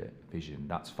to look at vision,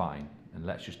 that's fine. And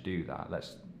let's just do that.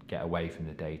 Let's get away from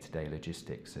the day-to-day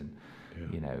logistics and,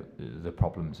 you know, the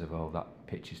problems of, oh, that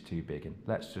pitch is too big. And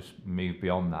let's just move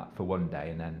beyond that for one day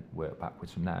and then work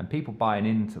backwards from there. And people buying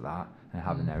into that and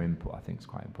having their input, I think, is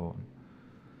quite important.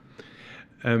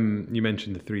 You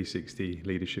mentioned the 360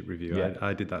 leadership review. Yeah.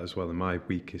 I did that as well, and my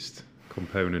weakest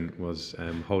component was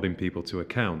holding people to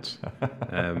account.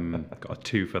 Got a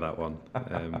 2 for that one,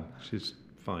 which is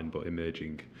fine but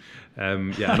emerging.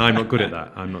 Yeah, and I'm not good at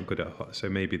that. I'm not good at so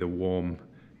maybe the warm.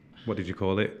 What did you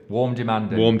call it? Warm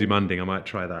demanding. Warm demanding. I might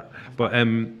try that. But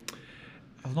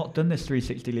I've not done this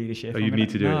 360 leadership. oh, you need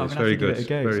to do it. It's very good.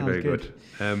 Very good.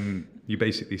 You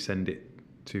basically send it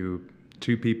to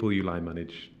 2 people you line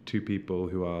manage, 2 people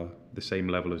who are the same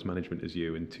level as management as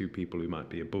you, and 2 people who might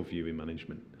be above you in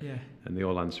management. Yeah. And they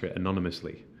all answer it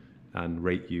anonymously and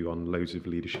rate you on loads of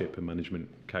leadership and management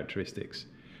characteristics.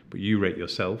 But you rate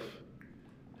yourself,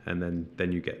 and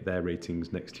then you get their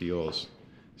ratings next to yours.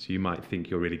 So you might think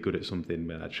you're really good at something,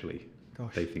 but actually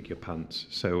they think you're pants.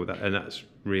 So that's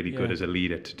really good as a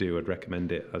leader to do. I'd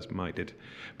recommend it, as Mike did.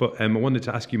 But I wanted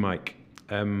to ask you, Mike,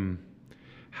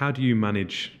 how do you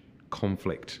manage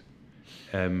conflict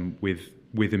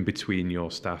with and between your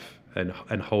staff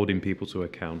and holding people to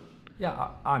account? Yeah,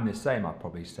 I'm the same. I'd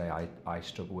probably say I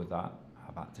struggle with that.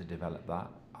 I've had to develop that.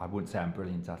 I wouldn't say I'm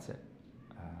brilliant at it.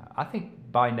 I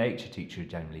think by nature teachers are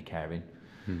generally caring.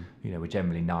 You know, we're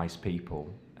generally nice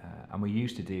people. And we're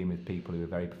used to dealing with people who are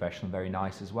very professional and very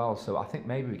nice as well. So I think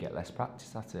maybe we get less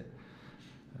practice at it.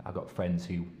 I've got friends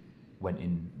who went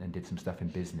in and did some stuff in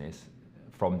business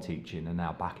from teaching and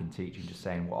now back in teaching, just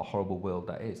saying what a horrible world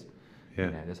that is. Yeah.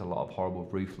 You know, there's a lot of horrible,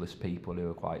 ruthless people who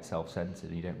are quite self-centered,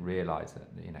 and you don't realise that,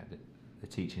 you know, the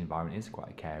teaching environment is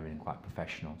quite caring and quite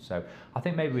professional. So I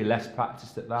think maybe we're less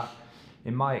practiced at that.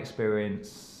 In my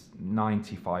experience,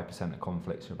 95% of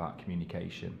conflicts are about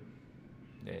communication,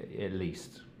 at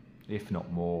least, if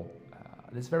not more.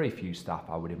 There's very few staff,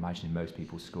 I would imagine, in most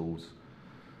people's schools,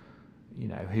 you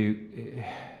know, who,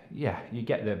 you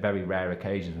get the very rare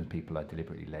occasions when people are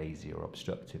deliberately lazy or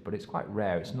obstructive, but it's quite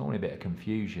rare. It's normally a bit of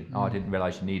confusion. Oh, I didn't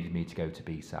realise you needed me to go to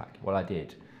BSAC. Well, I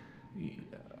did.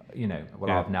 You know,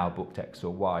 I've now booked X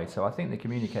or Y. So I think the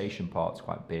communication part's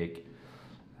quite big.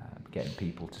 Getting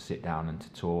people to sit down and to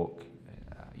talk.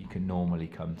 You can normally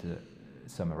come to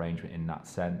some arrangement in that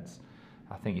sense.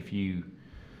 I think if you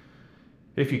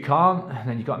can't,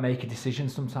 then you've got to make a decision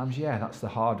sometimes. Yeah, that's the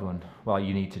hard one. Well,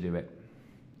 you need to do it.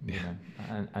 You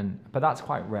know? But that's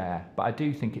quite rare. But I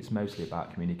do think it's mostly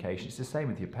about communication. It's the same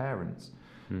with your parents.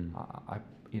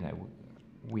 You know,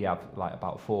 we have like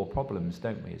about 4 problems,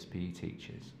 don't we, as PE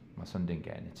teachers? My son didn't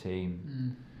get in a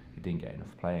team. He didn't get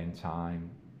enough playing time.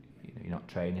 You know, you're not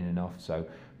training enough. So,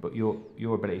 but your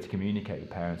ability to communicate with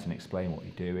parents and explain what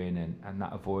you're doing, and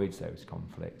that avoids those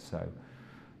conflicts. So,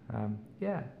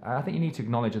 I think you need to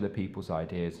acknowledge other people's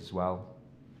ideas as well.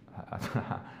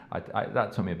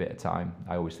 That took me a bit of time.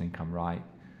 I always think I'm right,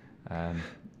 and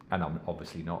I'm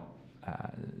obviously not.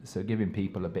 So giving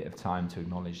people a bit of time to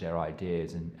acknowledge their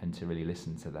ideas and to really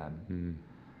listen to them.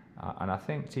 And I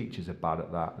think teachers are bad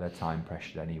at that. They're time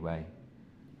pressured anyway.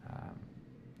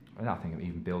 And I think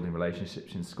even building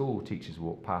relationships in school, teachers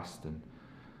walk past and,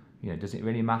 you know, does it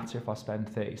really matter if I spend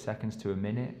 30 seconds to a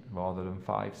minute rather than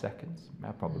 5 seconds?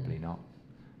 No, probably not.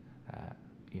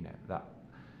 You know,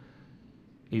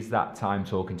 is that time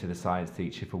talking to the science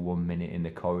teacher for 1 minute in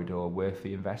the corridor worth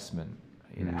the investment?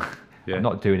 You know, I'm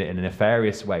not doing it in a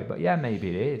nefarious way, but yeah, maybe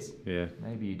it is. Yeah.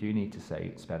 Maybe you do need to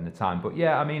spend the time. But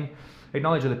yeah, I mean,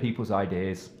 acknowledge other people's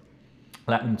ideas,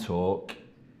 let them talk.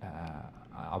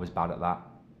 I was bad at that.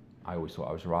 I always thought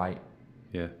I was right.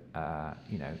 Yeah.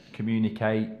 You know,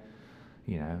 communicate,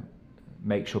 you know,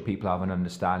 make sure people have an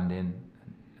understanding.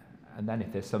 And then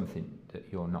if there's something that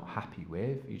you're not happy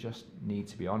with, you just need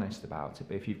to be honest about it.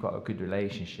 But if you've got a good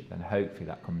relationship, then hopefully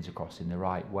that comes across in the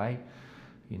right way,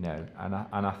 you know. And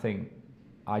I think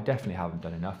I definitely haven't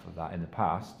done enough of that in the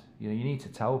past. You know, you need to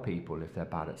tell people if they're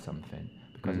bad at something,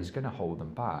 because it's going to hold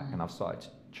them back. And I've started to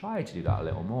try to do that a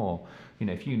little more. You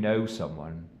know, if you know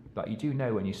someone, like you do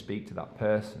know when you speak to that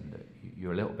person that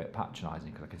you're a little bit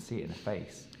patronising, because I can see it in the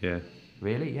face. Yeah.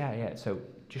 Really? Yeah. So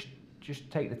just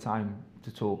take the time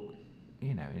to talk,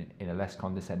 you know, in a less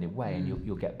condescending way, and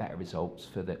you'll get better results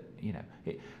for the, you know.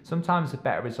 Sometimes the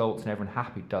better results and everyone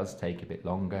happy does take a bit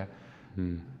longer.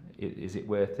 Is it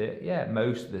worth it? Yeah,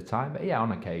 most of the time. But yeah,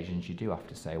 on occasions you do have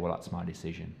to say, well, that's my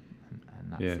decision,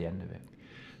 and that's the end of it.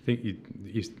 I think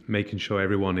you're making sure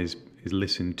everyone is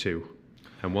listened to.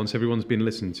 And once everyone's been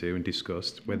listened to and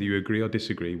discussed, whether you agree or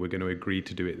disagree, we're going to agree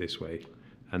to do it this way.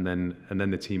 and then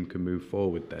the team can move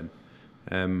forward then.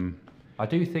 I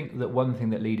do think that one thing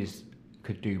that leaders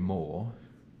could do more,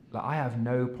 like I have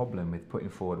no problem with putting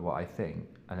forward what I think,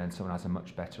 and then someone has a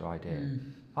much better idea.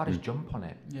 I'll just jump on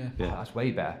it. Yeah. Oh, that's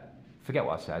way better. Forget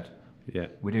what I said. Yeah.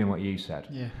 We're doing what you said.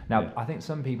 Yeah. Now, I think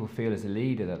some people feel as a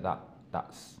leader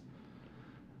that's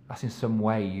in some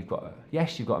way you've got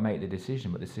to make the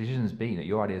decision, but the decision's been that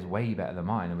your idea is way better than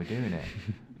mine and we're doing it.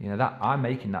 That I'm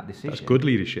making that decision. That's good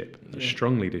leadership. That's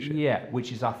strong leadership. Yeah,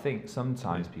 which is, I think,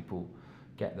 sometimes people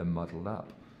get them muddled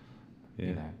up.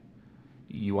 Yeah.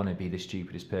 You want to be the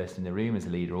stupidest person in the room as a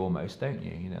leader almost, don't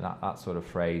you? That sort of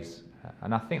phrase.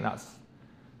 And I think that's,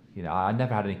 I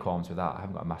never had any qualms with that. I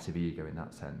haven't got a massive ego in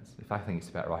that sense. If I think it's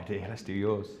a better idea, let's do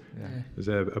yours. Yeah. There's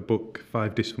a book,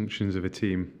 5 Dysfunctions of a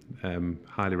Team.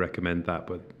 Highly recommend that.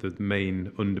 But the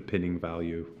main underpinning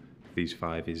value of these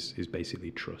 5 is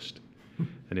basically trust.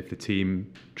 And if the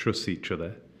team trusts each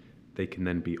other, they can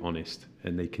then be honest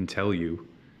and they can tell you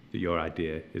that your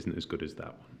idea isn't as good as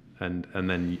that one. And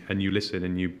then you listen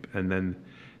and then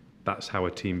that's how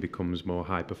a team becomes more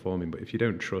high performing. But if you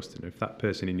don't trust, and if that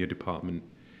person in your department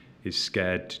is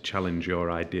scared to challenge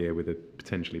your idea with a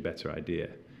potentially better idea,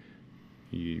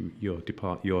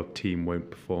 your team won't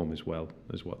perform as well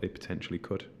as what they potentially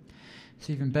could.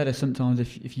 It's even better sometimes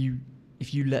if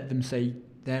you let them say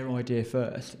their idea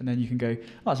first, and then you can go, oh,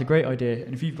 that's a great idea.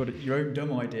 And if you've got your own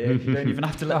dumb idea, you don't even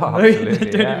have to let them know. You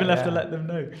don't even have to let them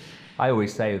know. I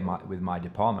always say with my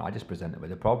department, I just present it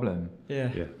with a problem. Yeah.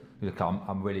 Look,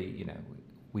 I'm really,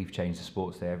 we've changed the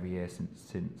sports day every year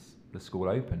since the school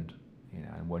opened.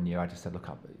 And one year I just said, look,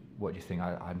 what do you think?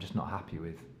 I'm just not happy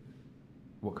with.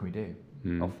 What can we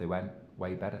do? Off they went,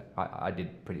 way better. I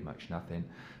did pretty much nothing.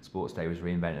 Sports day was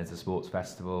reinvented as a sports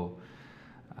festival.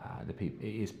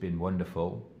 It's been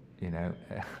wonderful.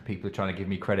 People are trying to give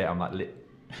me credit. I'm like,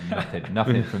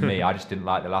 nothing from me. I just didn't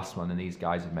like the last one, and these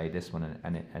guys have made this one,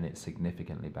 and it's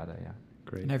significantly better. Yeah,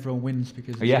 great. And everyone wins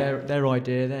because it's their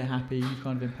idea. They're happy. You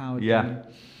kind of empowered them.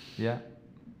 Yeah.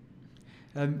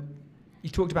 You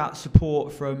talked about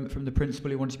support from the principal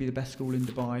who wanted to be the best school in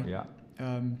Dubai. Yeah.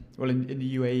 Well, in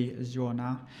the UAE as you are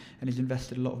now, and he's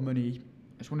invested a lot of money.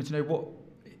 I just wanted to know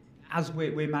as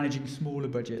we're managing smaller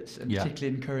budgets, and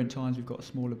particularly in current times, we've got a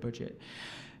smaller budget.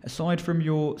 Aside from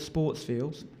your sports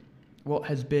fields, what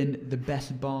has been the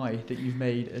best buy that you've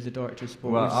made as a director of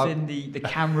sport? Well, we've seen the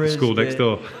cameras, school next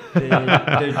door,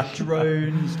 the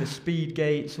drones, the speed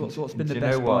gates. What's been the best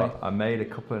buy? You know what? I made a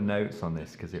couple of notes on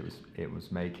this because it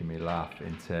was making me laugh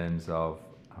in terms of.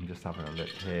 I'm just having a look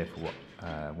here for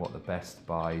what the best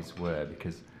buys were,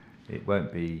 because it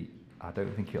won't be. I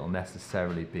don't think it'll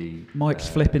necessarily be. Mike's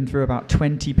flipping through about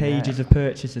 20 pages of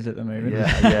purchases at the moment.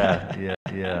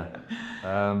 Yeah.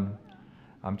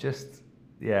 I'm just.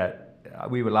 Yeah.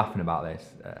 We were laughing about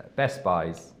this. Best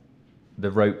buys,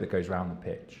 the rope that goes around the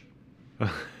pitch.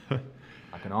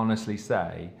 I can honestly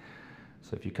say,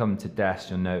 so if you come to Des,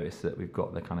 you'll notice that we've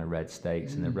got the kind of red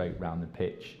stakes and the rope around the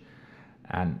pitch.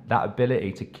 And that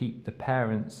ability to keep the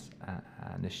parents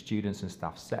and the students and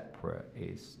staff separate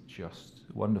is just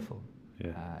wonderful.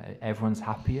 Yeah. Everyone's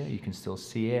happier. You can still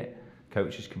see it.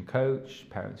 Coaches can coach.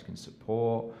 Parents can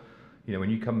support. When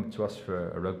you come to us for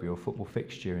a rugby or football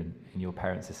fixture and your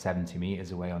parents are 70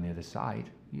 metres away on the other side,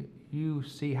 you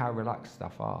see how relaxed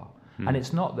staff are. And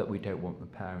it's not that we don't want the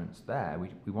parents there.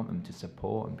 We want them to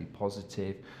support and be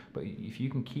positive. But if you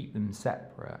can keep them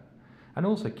separate, and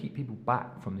also keep people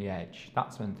back from the edge,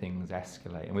 that's when things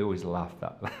escalate. And we always laugh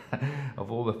that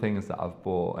of all the things that I've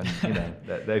bought, and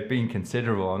they've been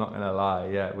considerable. I'm not going to lie.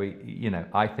 Yeah,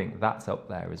 I think that's up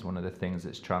there as one of the things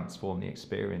that's transformed the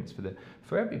experience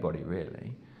for everybody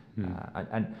really.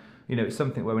 And it's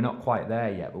something where we're not quite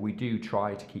there yet, but we do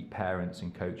try to keep parents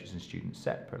and coaches and students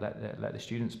separate. Let the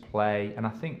students play, and I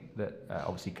think that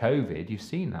obviously COVID, you've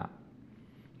seen that.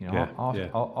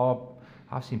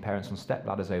 I've seen parents on step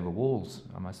ladders over walls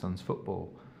on my son's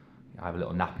football. I have a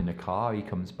little nap in the car, he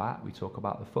comes back, we talk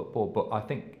about the football. But I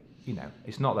think,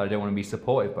 it's not that I don't want to be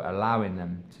supportive, but allowing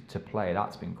them to play,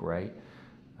 that's been great.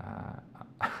 I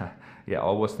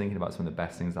was thinking about some of the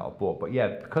best things that I've bought. But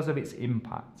because of its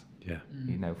impact,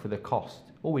 for the cost,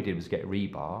 all we did was get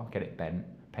rebar, get it bent,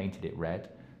 painted it red,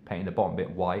 painted the bottom bit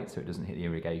white so it doesn't hit the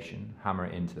irrigation, hammer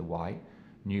it into the white,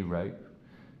 new rope.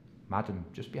 Madam,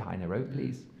 just behind the rope,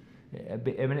 please. It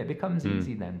becomes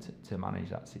easy then to manage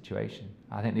that situation.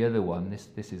 I think the other one,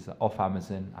 this is off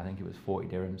Amazon, I think it was 40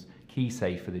 dirhams, key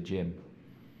safe for the gym.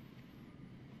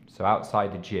 So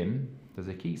outside the gym, there's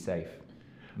a key safe,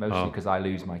 mostly because I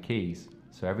lose my keys.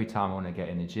 So every time I want to get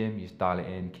in the gym, you just dial it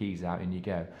in, keys out, and you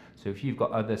go. So if you've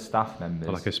got other staff members...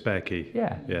 Like a spare key.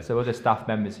 Yeah. So other staff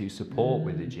members who support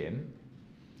with the gym,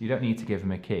 You don't need to give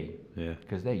them a key,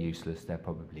 because they're useless. They'll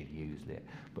probably use it,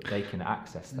 but they can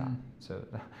access that. So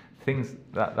things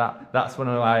that's one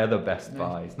of my other best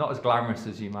buys. Not as glamorous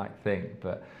as you might think,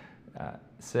 but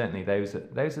certainly those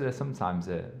are sometimes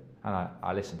and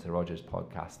I listen to Roger's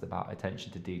podcast about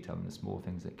attention to detail and the small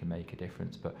things that can make a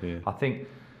difference. But I think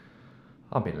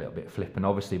I've been a little bit flippant,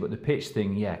 obviously, but the pitch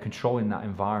thing, controlling that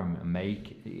environment and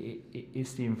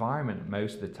it's the environment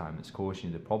most of the time that's causing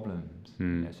you the problems. You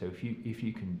know, so if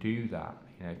you can do that,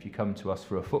 if you come to us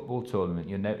for a football tournament,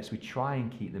 you'll notice we try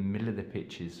and keep the middle of the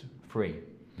pitches free.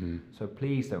 So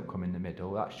please don't come in the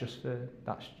middle.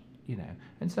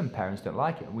 And some parents don't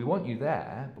like it. And we want you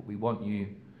there, but we want you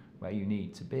where you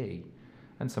need to be.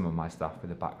 And some of my staff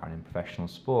with a background in professional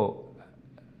sport,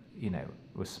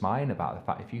 was smiling about the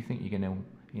fact if you think you're going to,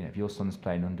 if your son's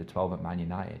playing under 12 at Man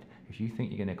United, if you think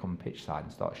you're going to come pitch side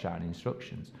and start shouting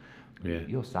instructions,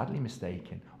 you're sadly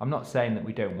mistaken. I'm not saying that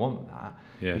we don't want that.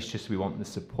 It's just we want the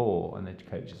support and the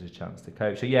coaches a chance to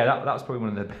coach. So that's probably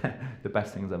one of the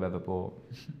best things I've ever bought.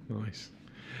 Nice.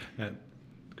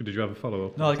 Did you have a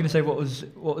follow-up? No, I was going to say, what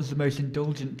was the most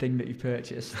indulgent thing that you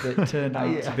purchased that turned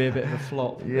out to be a bit of a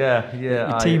flop? Your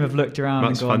team have looked around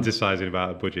Matt's and gone... fantasising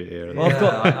about a budget here.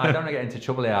 Well, I don't want to get into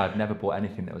trouble here. I've never bought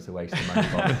anything that was a waste of money.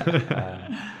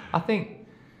 I think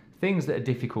things that are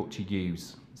difficult to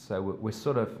use. So we're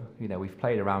sort of, we've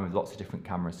played around with lots of different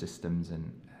camera systems,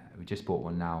 and we just bought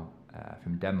one now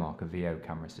from Denmark, a VO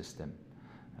camera system.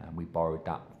 We borrowed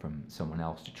that from someone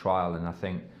else to trial, and I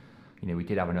think we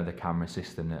did have another camera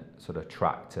system that sort of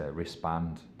tracked a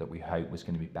wristband that we hoped was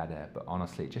going to be better, but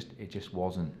honestly, it just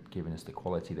wasn't giving us the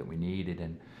quality that we needed.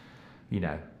 And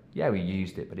we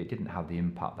used it, but it didn't have the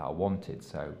impact that I wanted.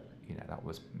 So that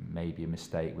was maybe a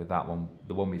mistake with that one.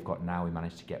 The one we've got now, we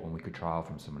managed to get one we could trial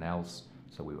from someone else,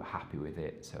 so we were happy with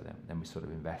it. So then we sort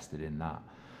of invested in that,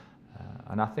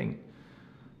 and I think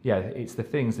it's the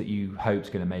things that you hope's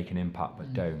going to make an impact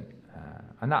but don't.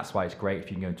 And that's why it's great if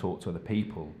you can go and talk to other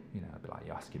people. I'd be like,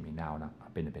 you're asking me now, and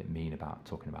I've been a bit mean about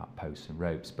talking about posts and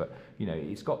ropes, but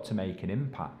it's got to make an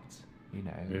impact.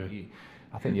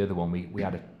 I think the other one, we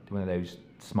had one of those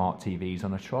smart TVs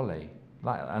on a trolley,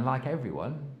 like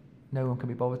everyone, no one can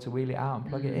be bothered to wheel it out and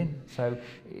plug it in. So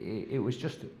it was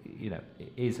just, it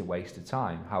is a waste of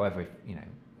time. However,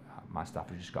 my staff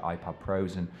have just got iPad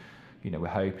Pros, and we're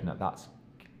hoping that that's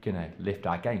going to lift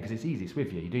our game, because it's easy. It's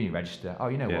with you. You're doing your register.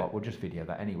 Oh, what? We'll just video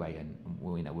that anyway, and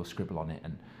we'll scribble on it.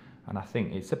 And I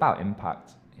think it's about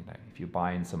impact. If you're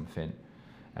buying something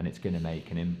and it's going to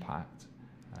make an impact.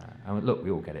 And look,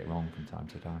 we all get it wrong from time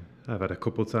to time. I've had a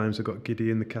couple of times I got giddy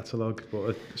in the catalogue,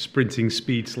 bought a sprinting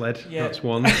speed sled. That's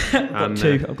one.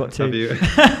 I've got two.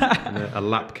 And a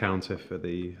lap counter for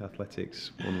the athletics.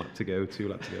 1 lap to go, 2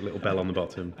 laps to go. A little bell on the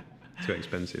bottom. Too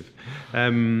expensive.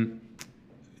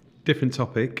 Different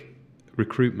topic,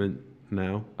 recruitment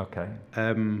now. Okay.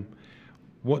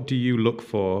 What do you look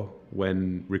for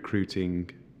when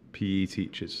recruiting PE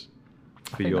teachers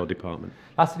for your department?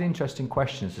 That's an interesting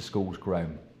question as the school's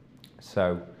grown.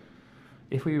 So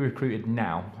if we recruited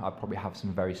now, I'd probably have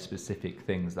some very specific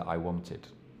things that I wanted.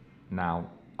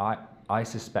 Now, I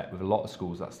suspect with a lot of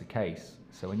schools that's the case.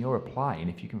 So when you're applying,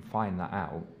 if you can find that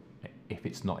out, if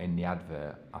it's not in the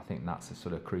advert, I think that's a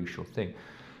sort of crucial thing.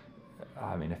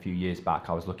 I mean, a few years back,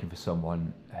 I was looking for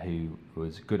someone who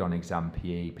was good on exam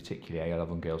PE, particularly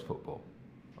A11 girls football.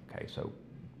 Okay, so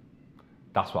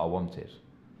that's what I wanted.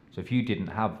 So if you didn't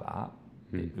have that,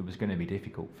 it was going to be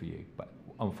difficult for you. But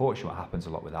unfortunately, what happens a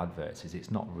lot with adverts is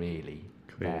it's not really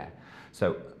there.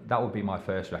 So that would be my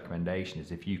first recommendation,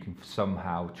 is if you can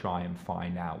somehow try and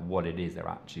find out what it is they're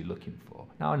actually looking for.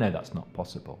 Now, I know that's not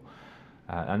possible.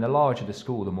 And the larger the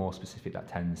school, the more specific that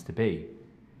tends to be.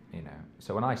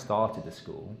 So when I started the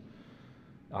school,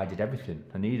 I did everything.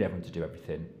 I needed everyone to do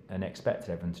everything and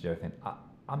expected everyone to do everything.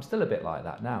 I'm still a bit like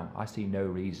that now. I see no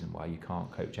reason why you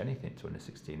can't coach anything to under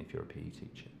 16 if you're a PE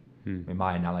teacher. I mean,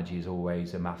 my analogy is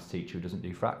always a maths teacher who doesn't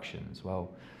do fractions.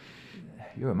 Well,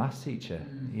 you're a maths teacher.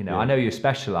 I know you're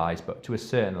specialised, but to a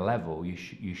certain level,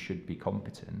 you should be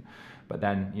competent. But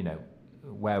then,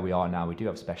 where we are now, we do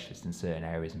have specialists in certain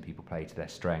areas, and people play to their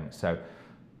strengths. So,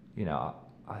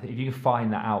 I think if you can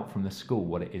find that out from the school,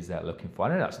 what it is they're looking for. I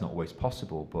know that's not always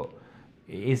possible, but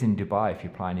it is in Dubai. If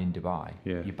you're applying in Dubai,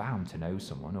 you're bound to know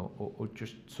someone, or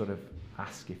just sort of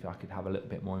ask if I could have a little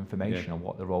bit more information on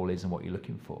what the role is and what you're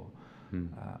looking for.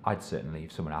 I'd certainly,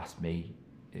 if someone asked me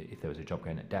if there was a job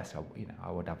going at desk, I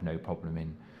would have no problem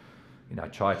in,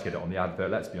 I'd try to get it on the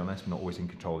advert. Let's be honest, we're not always in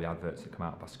control of the adverts that come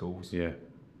out of our schools.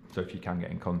 So if you can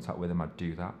get in contact with them, I'd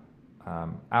do that.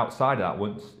 Outside of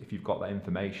that, if you've got that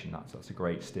information, that's a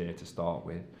great steer to start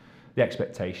with. The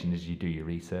expectation is you do your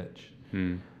research.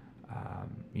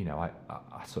 You know,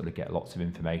 I sort of get lots of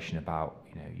information about,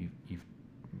 you know, you've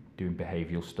doing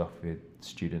behavioural stuff with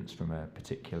students from a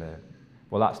particular,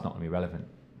 well, that's not going to be relevant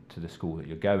to the school that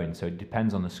you're going, so it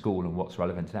depends on the school and what's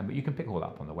relevant to them, but you can pick all that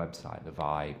up on the website, the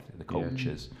vibe, the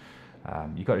cultures.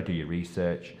 You've got to do your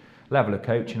research. Level of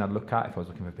coaching I'd look at if I was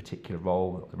looking for a particular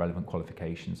role, what the relevant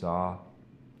qualifications are.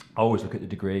 I always look at the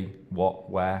degree, what,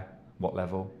 where, what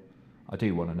level. I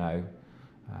do want to know,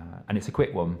 and it's a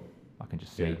quick one. I can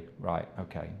just see, right,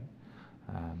 okay.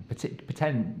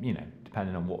 Pretend, you know,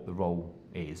 depending on what the role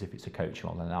is, if it's a coach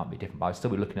role, then that might be different. But I'd still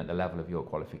be looking at the level of your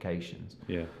qualifications.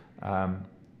 Yeah.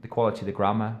 The quality of the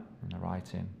grammar and the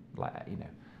writing, like, you know,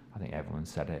 I think everyone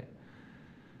said it.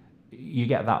 You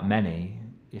get that many,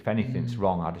 if anything's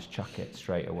wrong, I'll just chuck it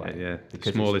straight away. Yeah,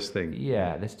 the smallest thing.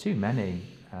 Yeah, there's too many.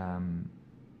 And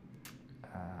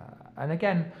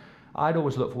again, I'd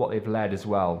always look for what they've led as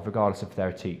well, regardless if they're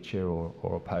a teacher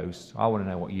or a post. I want to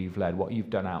know what you've led, what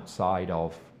you've done outside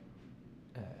of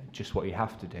just what you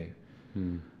have to do.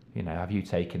 You know, have you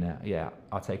taken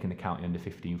I've taken the county under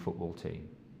 15 football team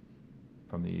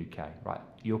from the UK, right?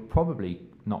 You're probably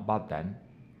not bad then,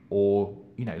 or,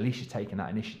 you know, at least you're taking that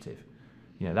initiative.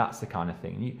 You know, that's the kind of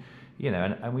thing. You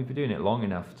know, and we've been doing it long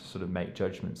enough to sort of make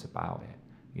judgments about it.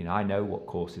 You know, I know what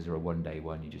courses are a one-day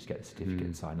one, you just get a certificate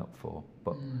and sign up for.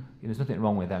 But you know, there's nothing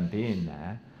wrong with them being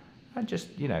there. And just,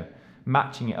 you know,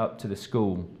 matching it up to the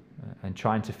school and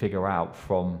trying to figure out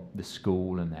from the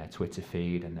school and their Twitter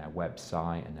feed and their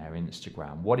website and their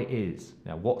Instagram what it is.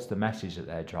 You know, what's the message that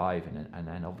they're driving? And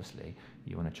then obviously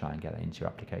you want to try and get that into your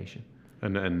application.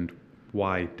 And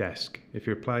why desk? If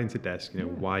you're applying to desk, you know,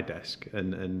 why desk?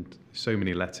 And so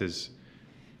many letters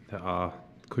that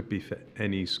could be for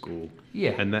any school.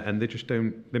 Yeah. And they just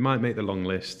don't, they might make the long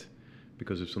list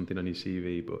because of something on your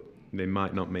CV, but they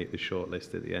might not make the short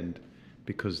list at the end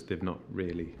because they've not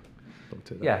really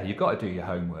looked at that. Yeah, you've got to do your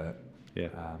homework. Yeah.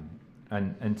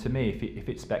 And to me, if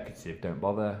it's speculative, don't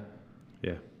bother.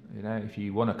 Yeah. You know, if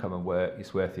you want to come and work,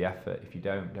 it's worth the effort. If you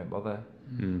don't bother.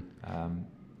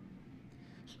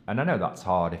 And I know that's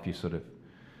hard if you're sort of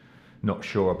not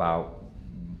sure about,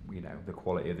 you know, the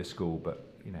quality of the school,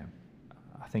 but, you know,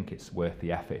 I think it's worth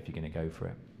the effort if you're going to go for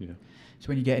it. Yeah. So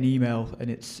when you get an email and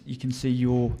you can see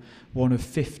you're one of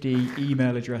 50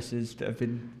 email addresses that have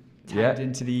been tagged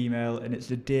into the email, and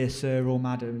it's a dear sir or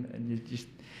madam, and you just,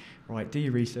 right, do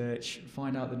your research,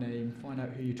 find out the name, find out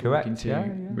who you're talking to,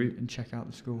 and check out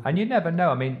the school. And you never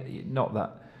know. I mean, not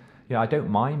that, you know, I don't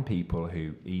mind people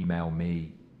who email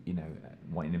me, you know,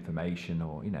 wanting information,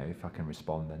 or, you know, if I can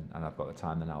respond and I've got the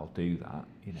time, then I'll do that.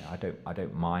 You know, I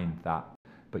don't mind that.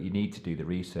 But you need to do the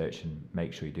research and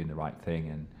make sure you're doing the right thing.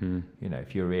 And, you know,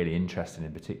 if you're really interested in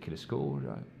a particular school,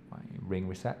 ring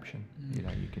reception. You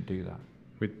know, you can do that.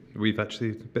 We've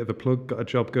actually, a bit of a plug, got a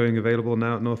job available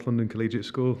now at North London Collegiate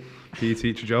School. PE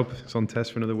teacher job. It's on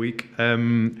test for another week.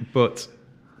 But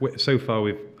so far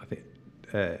we've, I think,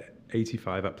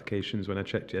 85 applications when I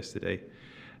checked yesterday.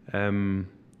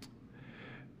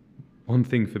 One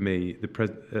thing for me,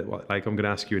 like I'm going to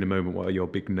ask you in a moment, what are your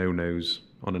big no-nos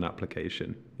on an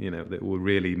application, you know, that will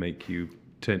really make you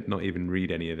not even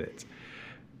read any of it.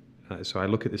 So I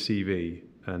look at the CV,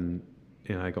 and,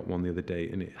 you know, I got one the other day,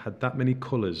 and it had that many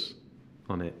colours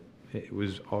on it. It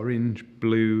was orange,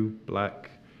 blue,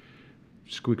 black,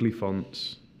 squiggly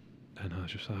fonts, and I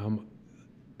was just like,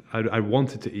 I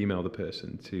wanted to email the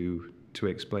person to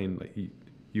explain, like,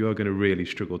 you are going to really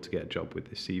struggle to get a job with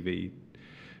this CV.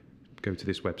 Go to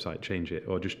this website, change it,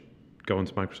 or just go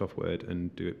onto Microsoft Word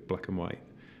and do it black and white.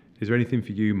 Is there anything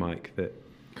for you, Mike, that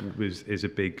is a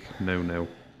big no-no?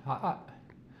 I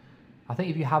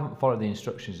think if you haven't followed the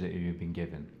instructions that you've been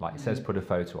given, like it says, put a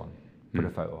photo on,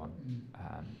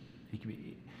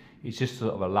 it's just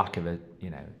sort of a lack of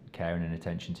caring and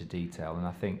attention to detail. And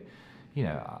I think, you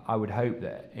know, I would hope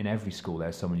that in every school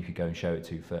there's someone you could go and show it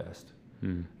to first.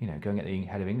 You know, go and get the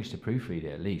head of English to proofread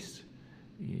it at least.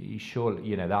 You surely,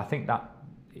 you know, I think that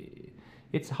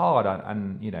it's hard,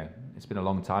 and, you know, it's been a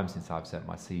long time since I've sent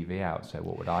my CV out, so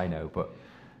what would I know? But,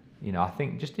 you know, I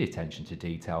think just the attention to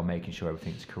detail, making sure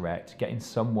everything's correct, getting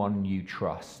someone you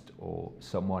trust or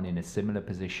someone in a similar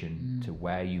position to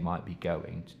where you might be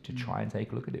going to try and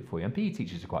take a look at it for you. And PE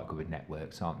teachers are quite good with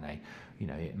networks, aren't they? You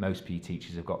know, most PE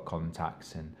teachers have got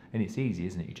contacts, and it's easy,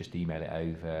 isn't it? You just email it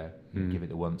over, give it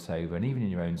the once over, and even in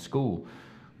your own school,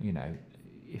 you know,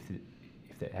 if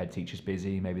the head teacher's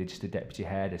busy, maybe they're just a deputy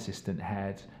head, assistant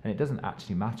head, and it doesn't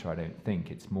actually matter, I don't think.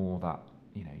 It's more that,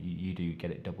 you know, you do get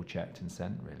it double checked and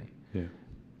sent, really. Yeah.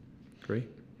 Great.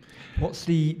 What's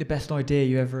the best idea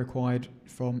you ever acquired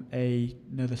from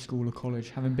another school or college?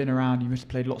 Having been around, you must have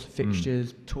played lots of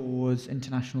fixtures, tours,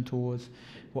 international tours.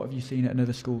 What have you seen at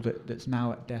another school that's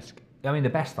now at desk? I mean, the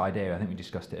best idea, I think we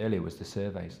discussed it earlier, was the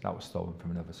surveys. That was stolen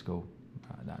from another school,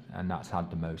 and that's had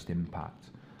the most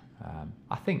impact.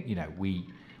 I think,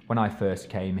 when I first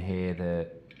came here,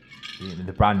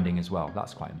 the branding as well,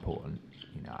 that's quite important,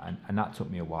 and that took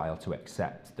me a while to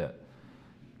accept that,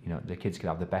 the kids could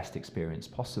have the best experience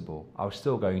possible. I was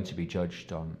still going to be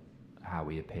judged on how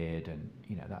we appeared, and,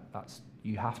 that's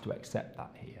you have to accept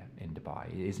that here in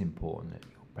Dubai. It is important that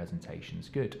your presentation's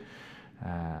good.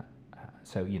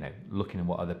 So, looking at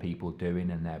what other people are doing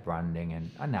and their branding,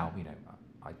 and now,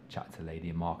 I chat to a lady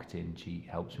in marketing, she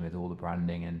helps me with all the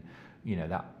branding, and,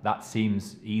 that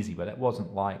seems easy, but it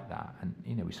wasn't like that. And,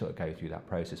 we sort of go through that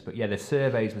process. But yeah, the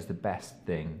surveys was the best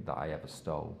thing that I ever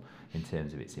stole in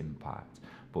terms of its impact.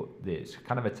 But there's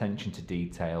kind of attention to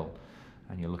detail,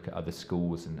 and you look at other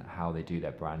schools and how they do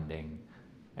their branding.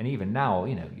 And even now,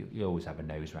 you always have a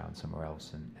nose round somewhere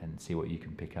else and see what you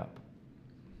can pick up.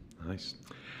 Nice.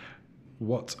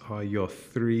 What are your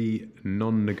 3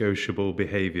 non-negotiable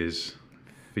behaviours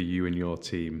for you and your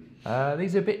team?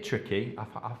 These are a bit tricky.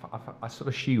 I sort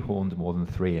of shoehorned more than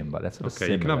 3 in, but that's sort of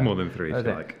similar. You can have more than 3 if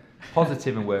you like.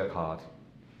 Positive and work hard.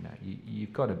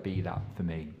 You've got to be that for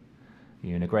me.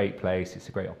 You're in a great place. It's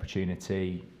a great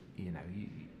opportunity.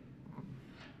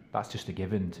 That's just a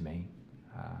given to me.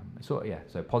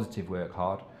 So positive, work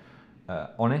hard,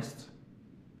 honest,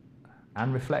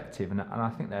 and reflective, and I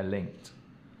think they're linked.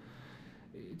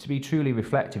 To be truly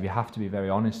reflective, you have to be very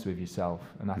honest with yourself,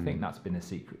 and I think that's been the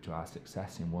secret to our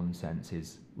success in one sense.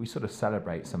 Is we sort of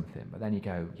celebrate something, but then you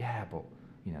go, yeah, but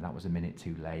that was a minute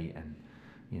too late, and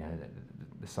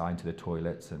the sign to the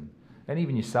toilets, and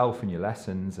even yourself and your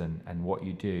lessons and what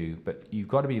you do. But you've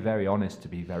got to be very honest to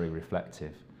be very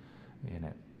reflective,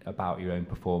 about your own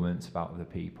performance, about other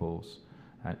people's.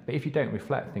 But if you don't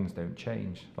reflect, things don't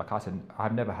change. Like I said,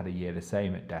 I've never had a year the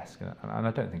same at desk, and I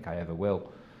don't think I ever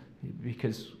will.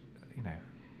 Because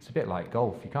it's a bit like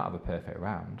golf. You can't have a perfect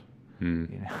round.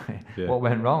 Yeah. What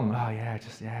went wrong?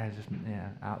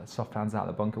 Out the soft hands out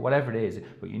the bunker, whatever it is.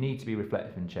 But you need to be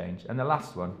reflective and change. And the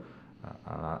last one,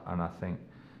 and I think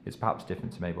it's perhaps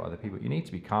different to maybe other people. You need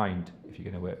to be kind if you're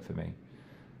going to work for me.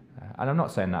 And I'm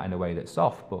not saying that in a way that's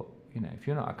soft, but if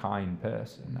you're not a kind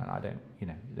person, and I don't,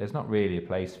 there's not really a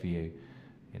place for you.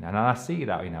 And I see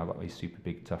that, I've got these super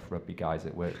big, tough rugby guys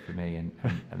that work for me, and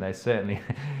they're certainly,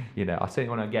 I certainly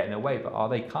want to get in their way, but are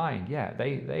they kind? Yeah,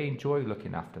 they enjoy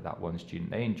looking after that one student.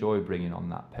 They enjoy bringing on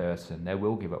that person. They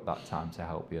will give up that time to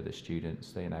help the other students.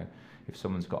 So, if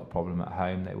someone's got a problem at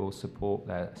home, they will support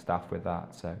their staff with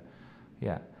that. So,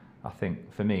 yeah, I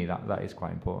think for me that is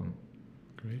quite important.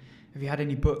 Great. Have you had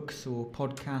any books or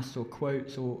podcasts or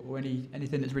quotes or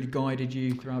anything that's really guided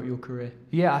you throughout your career?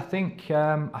 Yeah, I think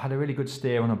I had a really good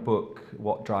steer on a book,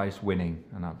 What Drives Winning,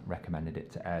 and I recommended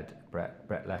it to Ed, Brett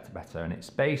Ledbetter, and it's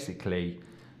basically,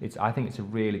 I think it's a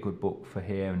really good book for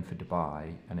here and for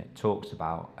Dubai, and it talks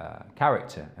about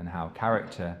character and how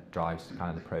character drives kind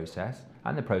of the process,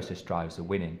 and the process drives the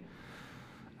winning.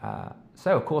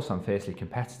 So, of course, I'm fiercely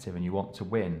competitive and you want to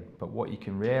win, but what you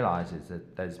can realise is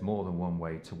that there's more than one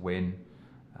way to win.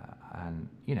 And,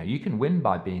 you can win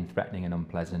by being threatening and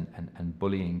unpleasant and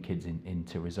bullying kids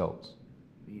into results.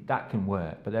 That can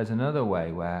work, but there's another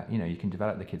way where, you can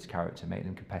develop the kids' character, make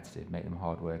them competitive, make them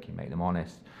hardworking, make them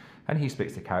honest. And he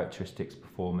speaks to characteristics,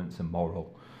 performance and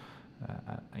moral.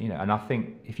 And I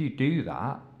think if you do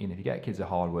that, if you get kids are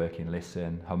hardworking,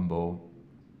 listen, humble,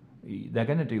 they're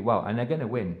going to do well and they're going to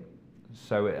win.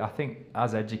 So I think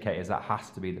as educators, that has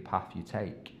to be the path you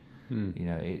take.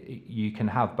 You can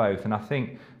have both. And I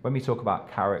think when we talk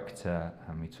about character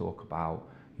and we talk about,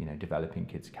 developing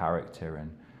kids' character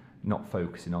and not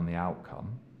focusing on the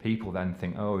outcome, people then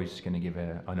think, oh, he's just going to give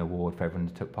an award for everyone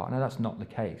who took part. No, that's not the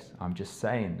case. I'm just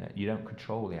saying that you don't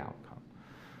control the outcome.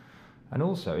 And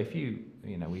also, if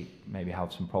we maybe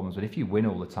have some problems, but if you win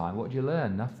all the time, what do you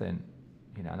learn? Nothing.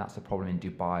 And that's the problem in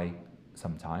Dubai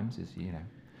sometimes is,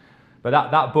 But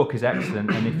that book is excellent,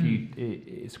 and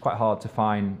it's quite hard to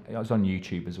find. It was on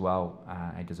YouTube as well.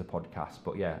 He does a podcast,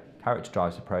 but yeah, character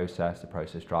drives the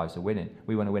process drives the winning.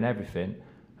 We want to win everything,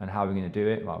 and how are we going to do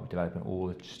it? Well, we're developing all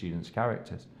the students'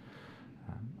 characters.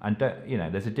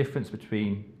 There's a difference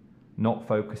between not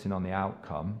focusing on the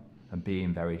outcome and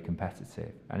being very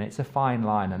competitive, and it's a fine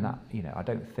line. And that, I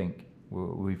don't think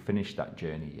we've finished that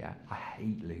journey yet. I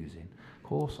hate losing, of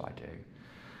course I do.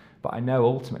 But I know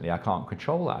ultimately I can't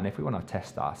control that. And if we want to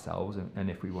test ourselves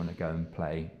and if we want to go and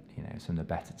play, some of the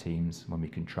better teams when we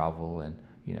can travel, and,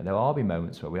 there will be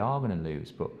moments where we are going to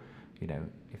lose. But,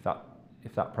 if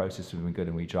that process has been good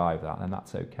and we drive that, then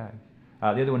that's okay. The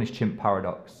other one is Chimp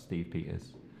Paradox, Steve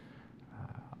Peters.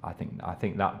 I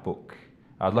think that book,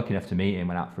 I was lucky enough to meet him,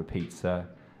 went out for a pizza.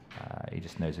 He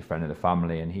just knows a friend of the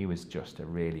family, and he was just a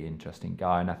really interesting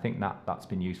guy. And I think that's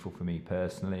been useful for me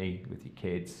personally with your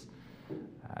kids,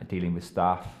 dealing with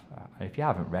staff. And if you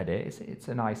haven't read it, it's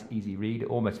a nice, easy read. It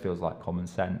almost feels like common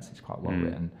sense. It's quite well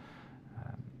written.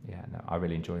 I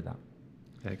really enjoyed that.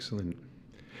 Excellent.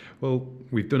 Well,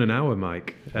 we've done an hour,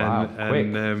 Mike. Wow, quick.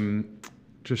 And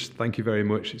just thank you very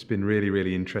much. It's been really,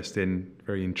 really interesting,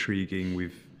 very intriguing.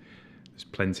 There's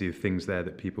plenty of things there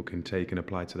that people can take and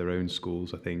apply to their own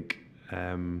schools, I think.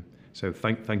 So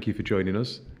thank you for joining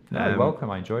us. No, welcome.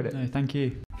 I enjoyed it. No, thank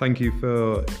you. Thank you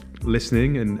for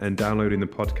listening and downloading the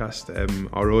podcast.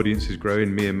 Our audience is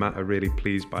growing. Me and Matt are really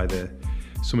pleased by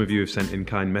some of you have sent in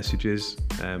kind messages.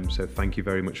 So thank you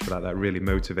very much for that. That really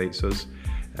motivates us.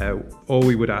 All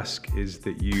we would ask is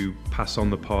that you pass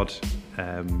on the pod,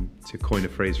 to coin a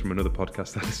phrase from another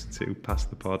podcast I listen to, pass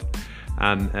the pod,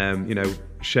 and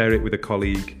share it with a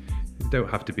colleague. It don't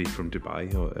have to be from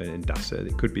Dubai or in DASA.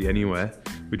 It could be anywhere.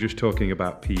 We're just talking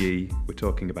about PE. We're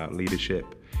talking about leadership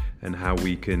and how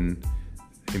we can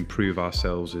improve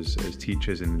ourselves as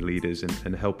teachers and leaders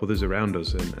and help others around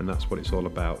us, and that's what it's all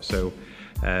about. So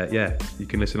you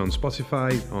can listen on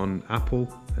Spotify, on Apple.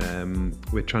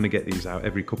 We're trying to get these out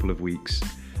every couple of weeks,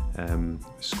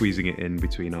 squeezing it in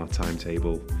between our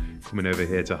timetable, coming over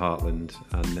here to Heartland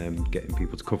and getting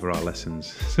people to cover our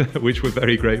lessons, which we're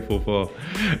very grateful for.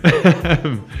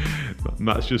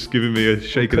 Matt's just giving me a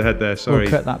shake of the head there. Sorry.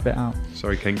 We'll cut that bit out.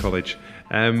 Sorry, Kent College.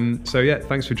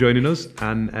 Thanks for joining us,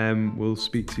 and we'll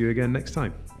speak to you again next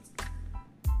time.